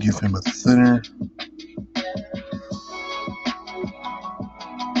him a thinner.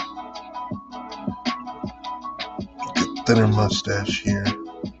 Thinner mustache here,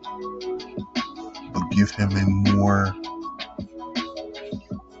 but give him a more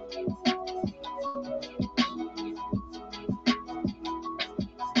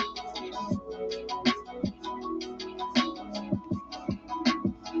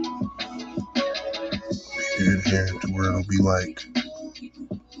beard hair to where it'll be like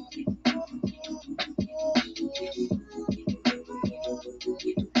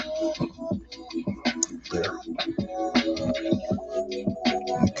there.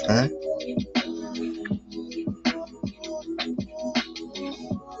 Okay.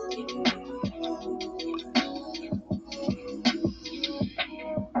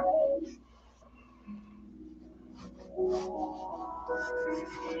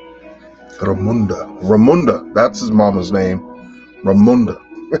 Ramunda, that's his mama's name. Ramunda.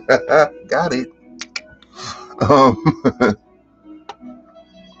 Got it.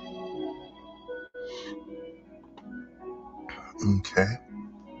 Okay.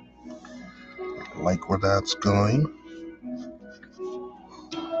 Like where that's going.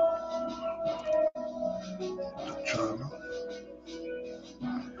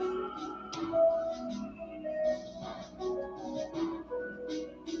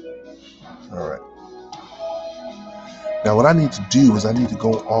 Alright. Now what I need to do is I need to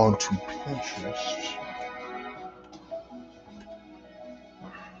go on to Pinterest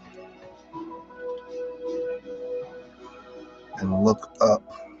and look up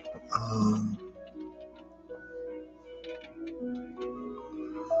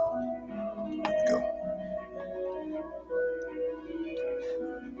there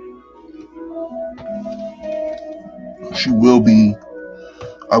we go.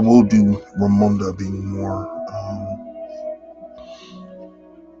 I will do Ramonda being more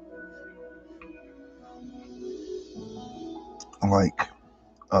like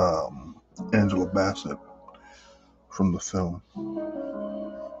Angela Bassett from the film.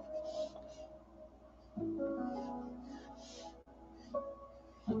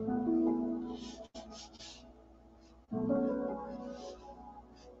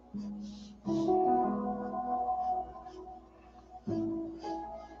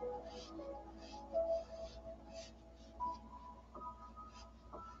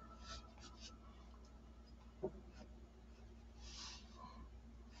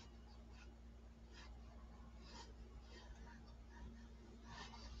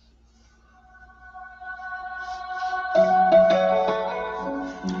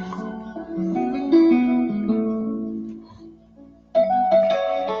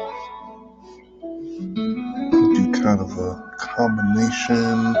 Do kind of a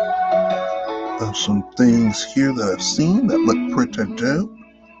combination of some things here that I've seen that look pretty dope.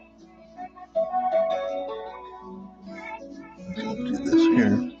 Do this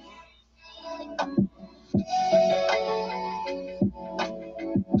here.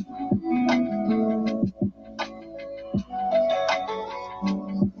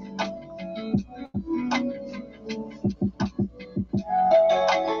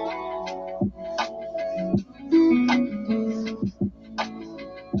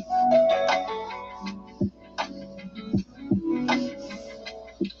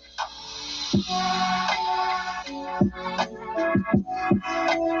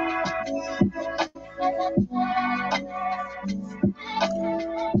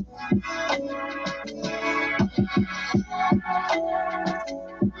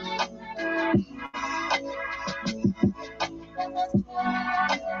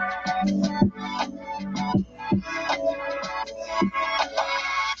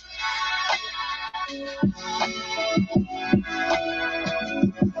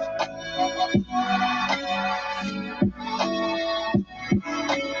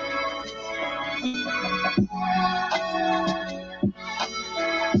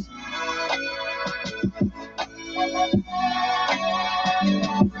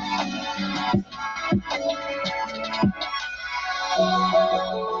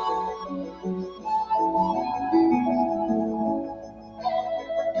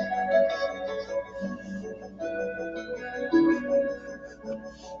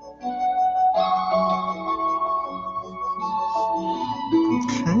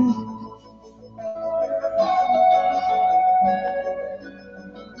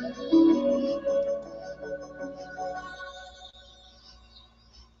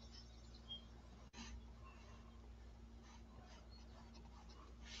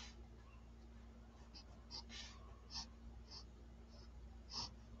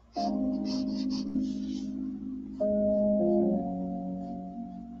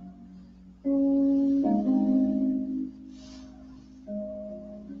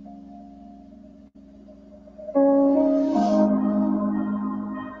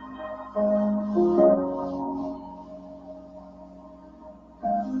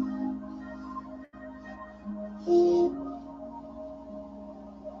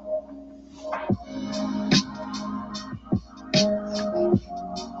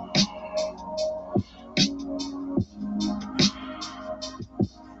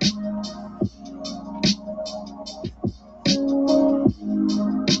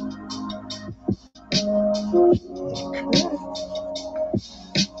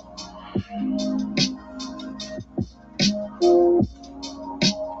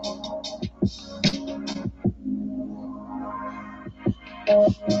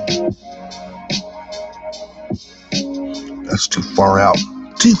 far out.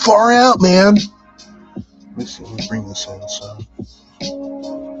 Too far out, man. Let me see. Let me bring this in. So.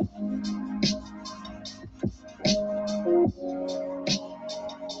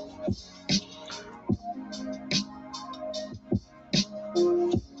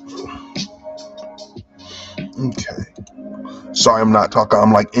 Okay. Sorry, I'm not talking.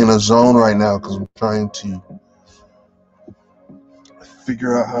 I'm like in a zone right now because I'm trying to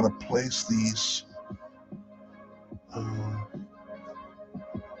figure out how to place these.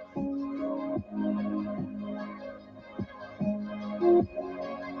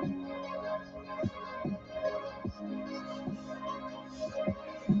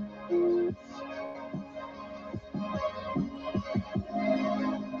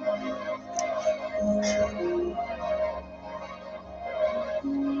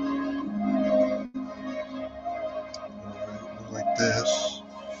 Like this.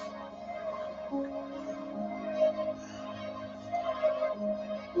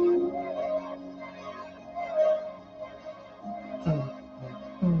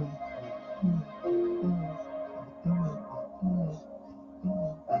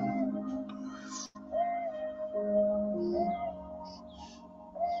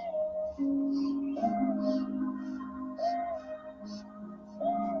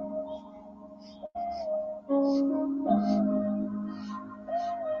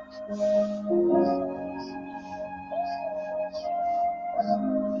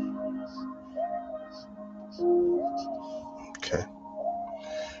 Okay.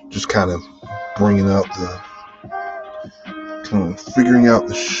 Just kind of bringing out figuring out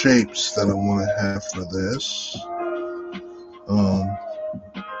the shapes that I want to have for this.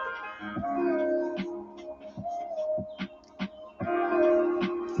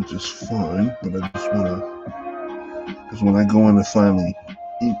 Which is fine, but I just want to, because when I go in to finally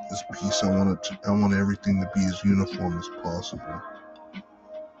ink this piece, I want everything to be as uniform as possible.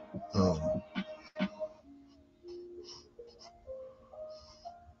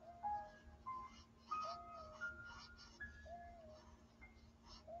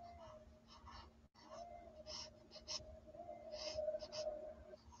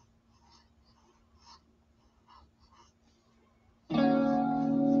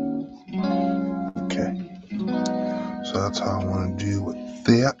 Okay, so that's how I want to do with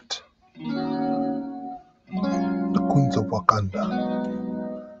that. The Queens of Wakanda.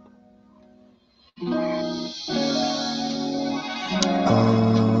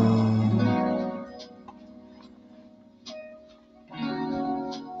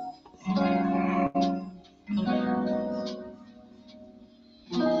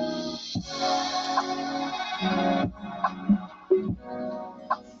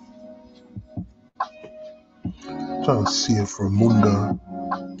 Trying to see if Ramunda.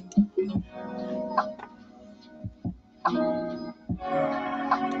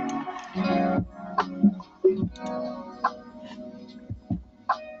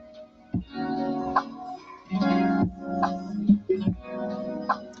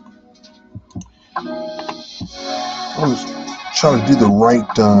 I was trying to do the right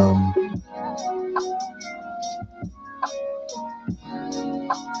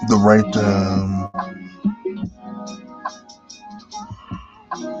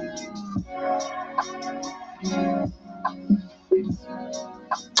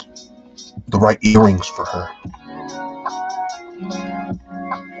earrings for her.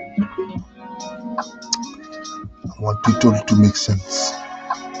 I want it all to make sense.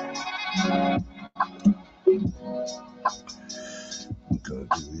 I'm gonna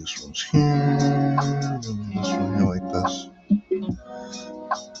do these ones here, and this one here like this.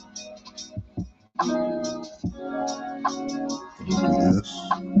 Do this.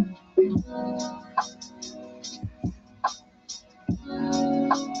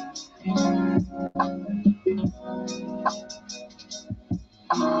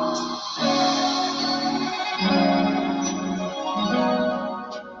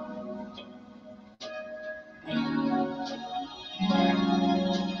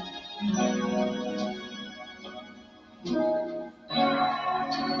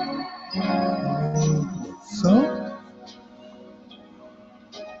 So.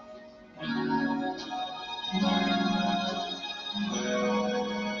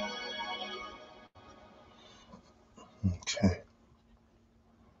 Okay.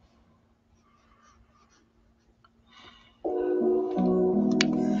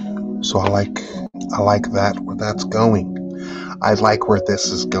 So I like that where that's going. I like where this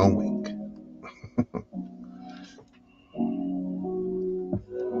is going.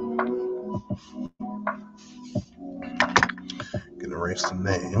 Gonna erase the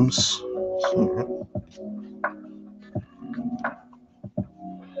names here.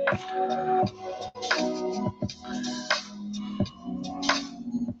 Okay.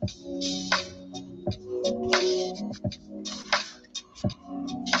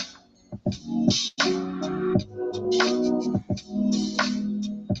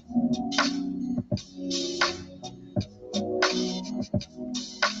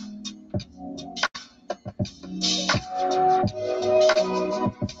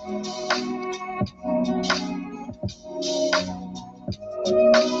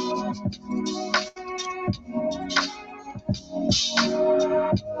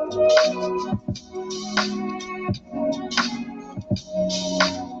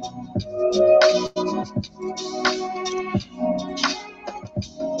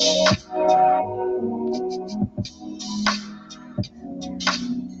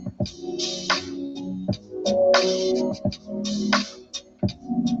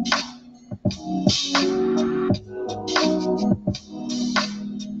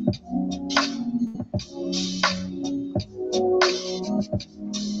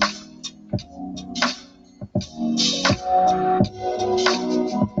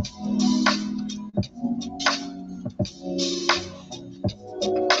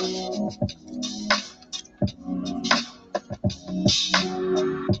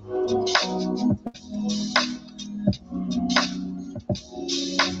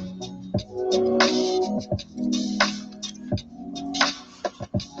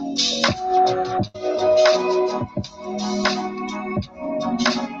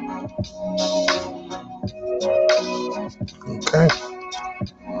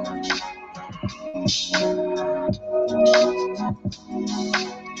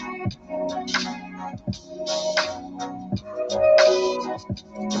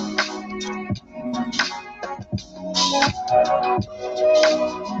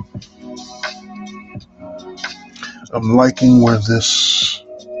 I'm liking where the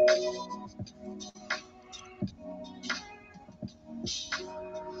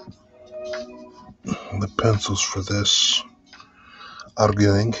pencils for this are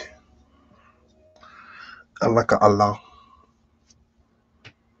going. I like Allah.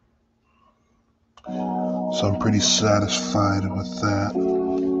 So I'm pretty satisfied with that.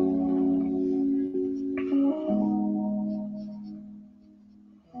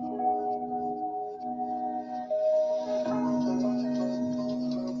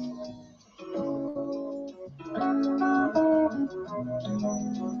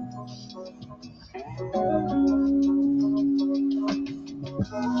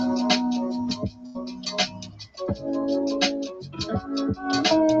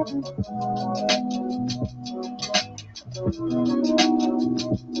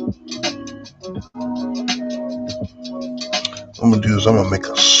 What I'm gonna do is I'm gonna make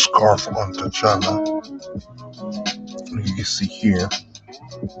a scarf on T'Challa. You can see here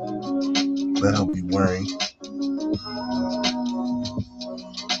that he'll be wearing.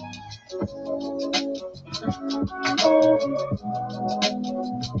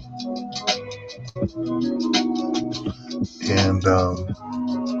 And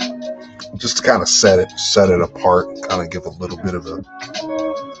just to kind of set it apart, kind of give a little bit of a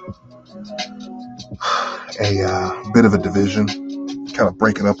bit of a division, kind of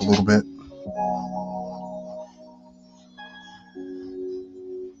break it up a little bit.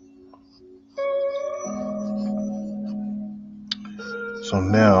 So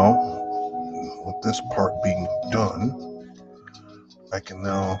now, with this part being done, I can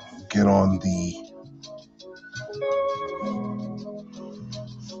now get on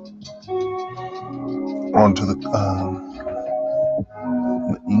onto the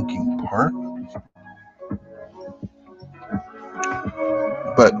inking part.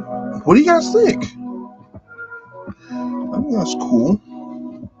 But what do you guys think? I think that's cool.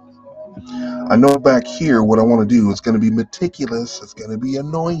 I know back here what I want to do is going to be meticulous. It's going to be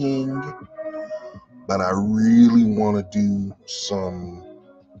annoying. But I really want to do some,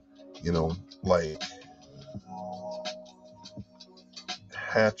 like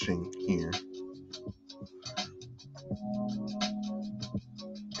hatching here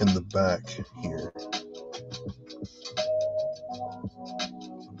in the back here.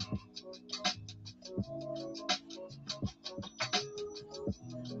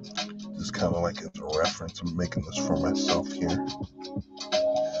 Just kind of like as a reference. I'm making this for myself here.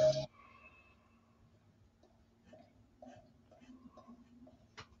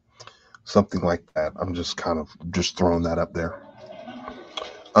 Something like that. I'm just kind of just throwing that up there.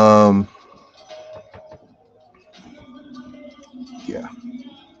 Yeah.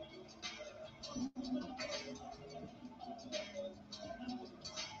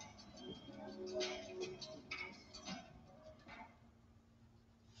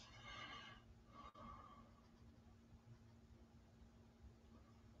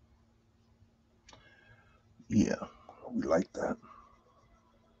 Yeah, we like that.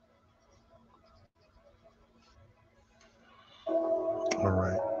 All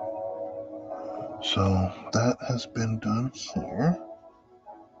right. So that has been done here.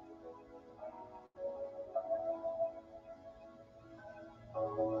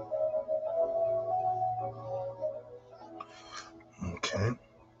 Okay.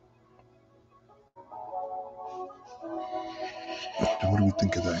 What do we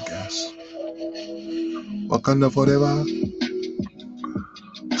think of that, guys? Wakanda forever.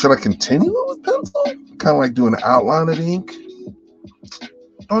 Should I continue it with pencil? Kind of like doing an outline of the ink?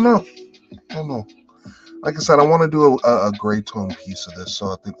 Oh no. Oh no. Like I said, I want to do a gray tone piece of this, so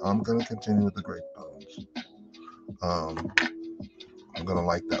I think I'm gonna continue with the gray tones. Um, I'm gonna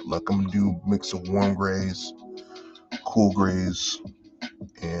like that look. I'm gonna do a mix of warm grays, cool grays,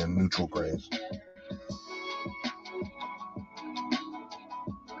 and neutral grays.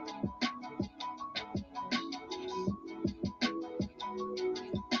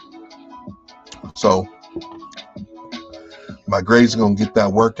 So my grays are gonna get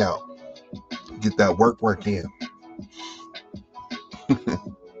that workout, get that work in.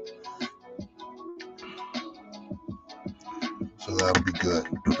 So that'll be good.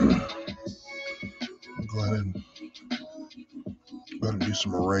 Go ahead and do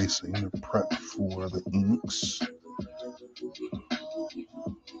some erasing to prep for the inks.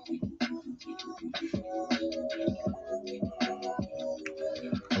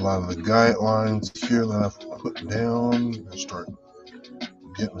 A lot of the guidelines here that I've put down, I'm gonna start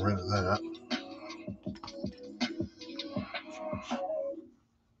getting rid of that.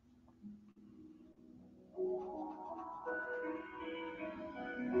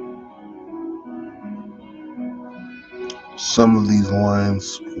 Some of these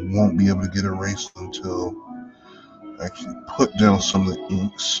lines won't be able to get erased until I actually put down some of the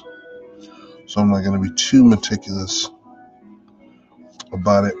inks. So I'm not going to be too meticulous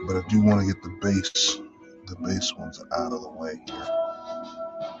about it, but I do want to get the base ones out of the way here,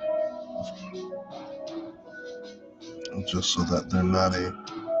 just so that they're not a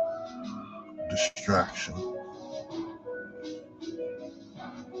distraction.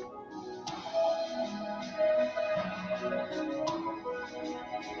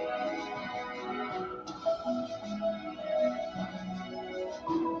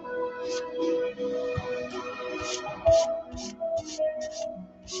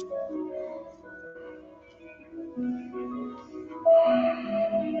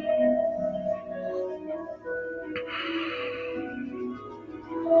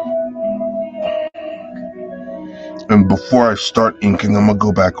 And before I start inking, I'm gonna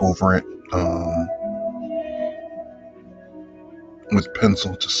go back over it with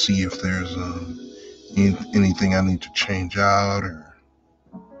pencil to see if there's anything I need to change out or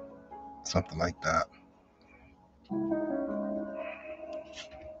something like that.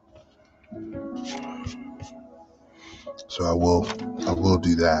 So I will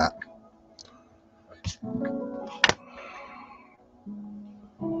do that.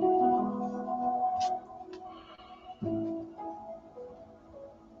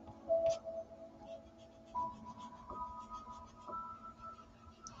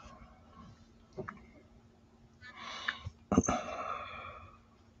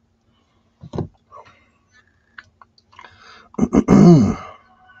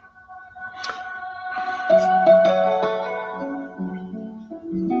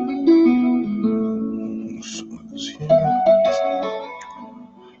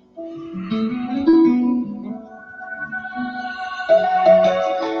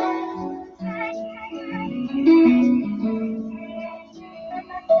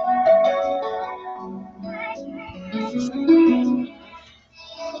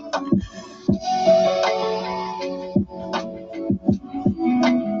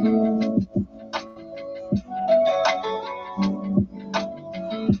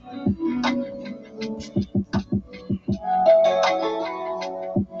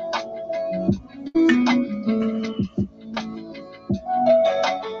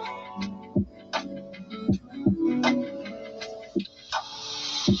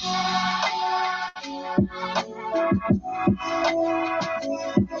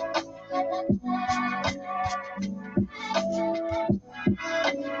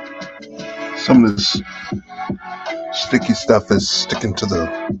 Some of this sticky stuff is sticking to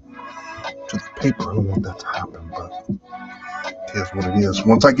the paper. I don't want that to happen, but here's what it is.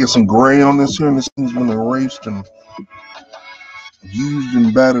 Once I get some gray on this here, and this thing's been erased and used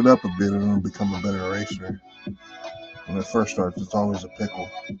and batted up a bit, it'll become a better eraser. When it first starts, it's always a pickle.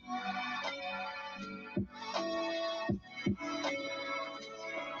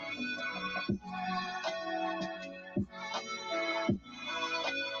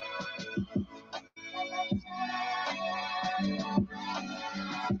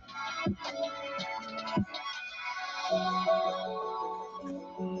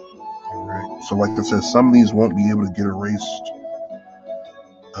 All right. So, like I said, some of these won't be able to get erased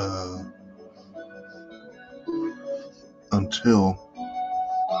uh, until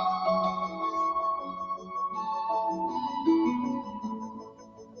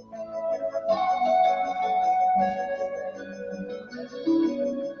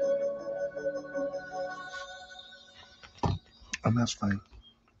and that's fine.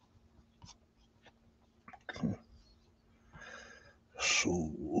 Okay.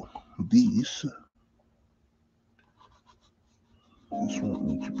 So these this won't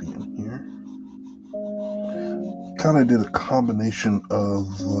need to be in here. Kind of did a combination of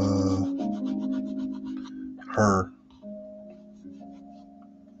her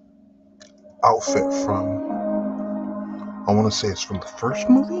outfit from, I want to say it's from the first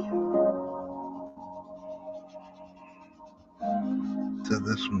movie to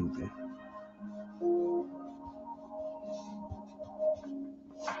this movie.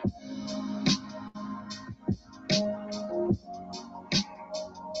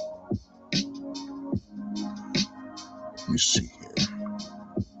 Let me see here.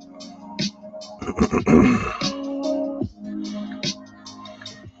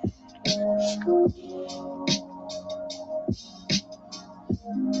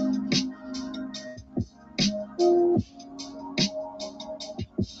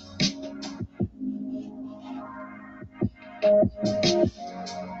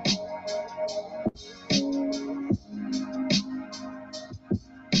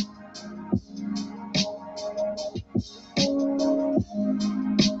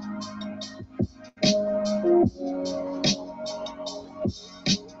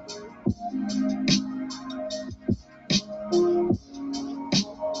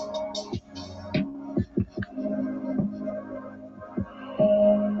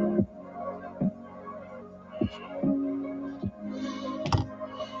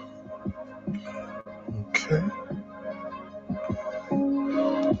 Okay.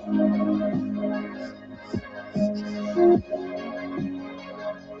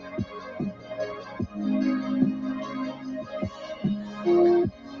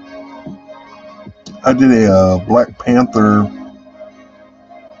 I did a Black Panther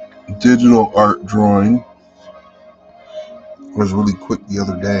digital art drawing. It was really quick the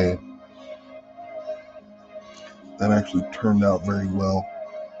other day. That actually turned out very well.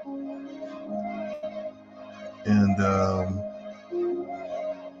 And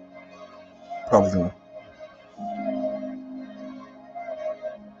probably gonna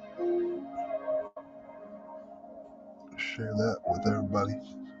share that with everybody.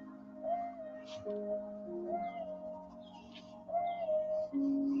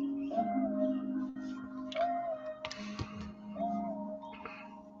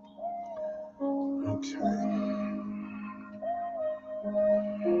 Okay.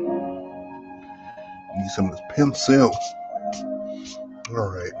 Need some of this pencil. All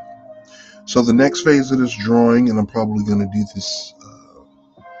right. So the next phase of this drawing, and I'm probably going to do this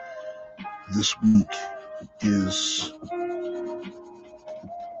this week, is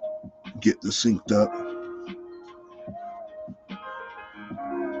get this synced up.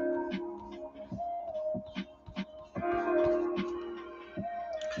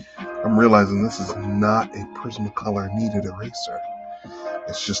 I'm realizing this is not a Prismacolor kneaded eraser.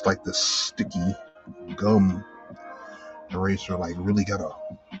 It's just like this sticky gum eraser, like really gotta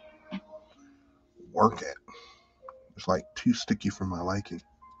work at. It's like too sticky for my liking.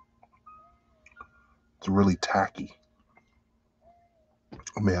 It's really tacky.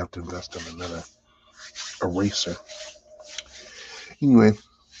 I may have to invest in another eraser. Anyway,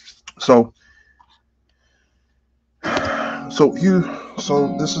 so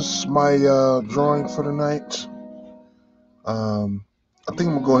this is my drawing for tonight. I think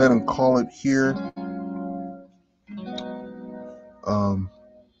I'm gonna go ahead and call it here. Um,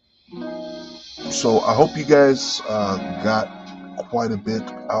 so I hope you guys got quite a bit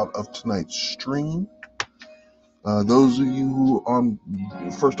out of tonight's stream. Those of you who on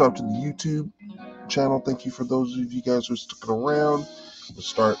first off to the YouTube channel, thank you for those of you guys who are sticking around. We'll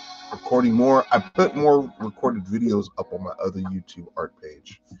start recording more. I put more recorded videos up on my other YouTube art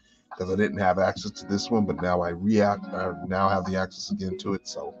page because I didn't have access to this one, but now I now have the access again to it,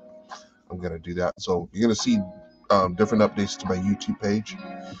 so I'm gonna do that. So you're gonna see different updates to my YouTube page.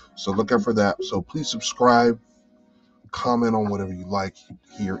 So look out for that. So please subscribe, comment on whatever you like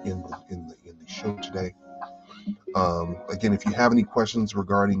here in the show today. Again, if you have any questions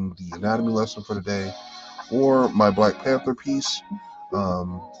regarding the anatomy lesson for today or my Black Panther piece,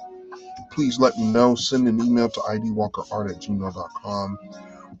 please let me know. Send an email to idwalkerart@gmail.com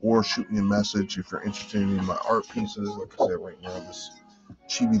or shoot me a message if you're interested in my art pieces. Like I said, right now, this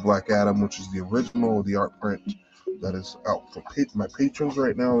Chibi Black Adam, which is the original, the art print that is out for my patrons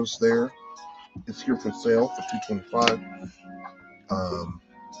right now, is there. It's here for sale for $225.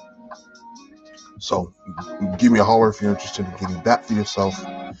 So give me a holler if you're interested in getting that for yourself.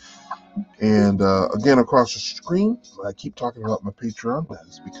 And again, across the screen, I keep talking about my Patreon. That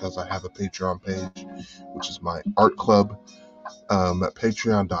is because I have a Patreon page, which is my art club at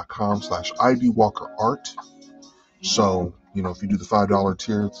patreon.com/IDWalkerArt. So, if you do the $5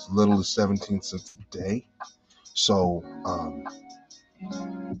 tier, it's as little as 17 cents a day. So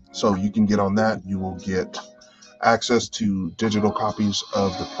you can get on that. You will get access to digital copies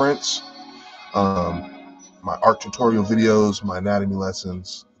of the prints, my art tutorial videos, my anatomy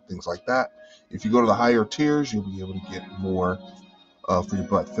lessons, things like that. If you go to the higher tiers, you'll be able to get more for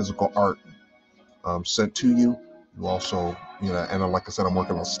your physical art sent to you. You also, and like I said, I'm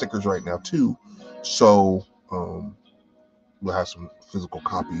working on stickers right now too. So we'll have some physical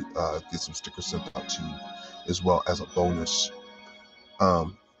copy, get some stickers sent out to you as well as a bonus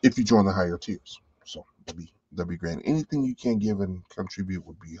if you join the higher tiers. So that'd be great. Anything you can give and contribute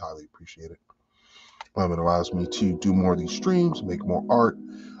would be highly appreciated. It allows me to do more of these streams, make more art,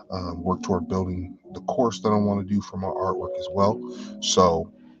 work toward building the course that I want to do for my artwork as well.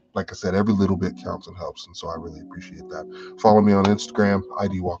 So, like I said, every little bit counts and helps, and so I really appreciate that. Follow me on Instagram,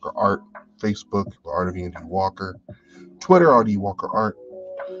 ID Walker Art, Facebook, The Art of Andy Walker, Twitter, ID Walker Art.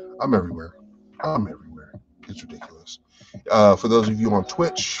 I'm everywhere. I'm everywhere. It's ridiculous. For those of you on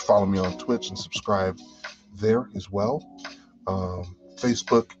Twitch, follow me on Twitch and subscribe there as well.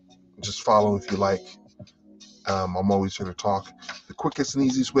 Facebook, just follow if you like. I'm always here to talk. The quickest and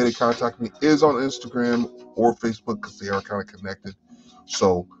easiest way to contact me is on Instagram or Facebook because they are kind of connected.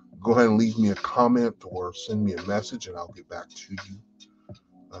 So go ahead and leave me a comment or send me a message and I'll get back to you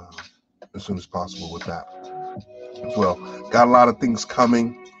as soon as possible with that as well. Got a lot of things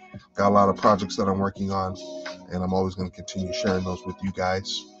coming. Got a lot of projects that I'm working on, and I'm always going to continue sharing those with you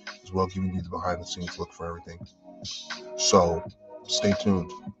guys as well, giving you the behind the scenes look for everything. So stay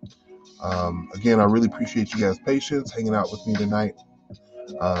tuned. Again, I really appreciate you guys' patience, hanging out with me tonight.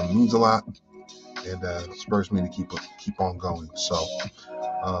 Means a lot, and spurs me to keep on going. So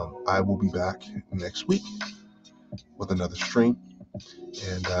I will be back next week with another stream.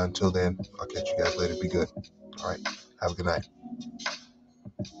 And until then, I'll catch you guys later. Be good. All right. Have a good night.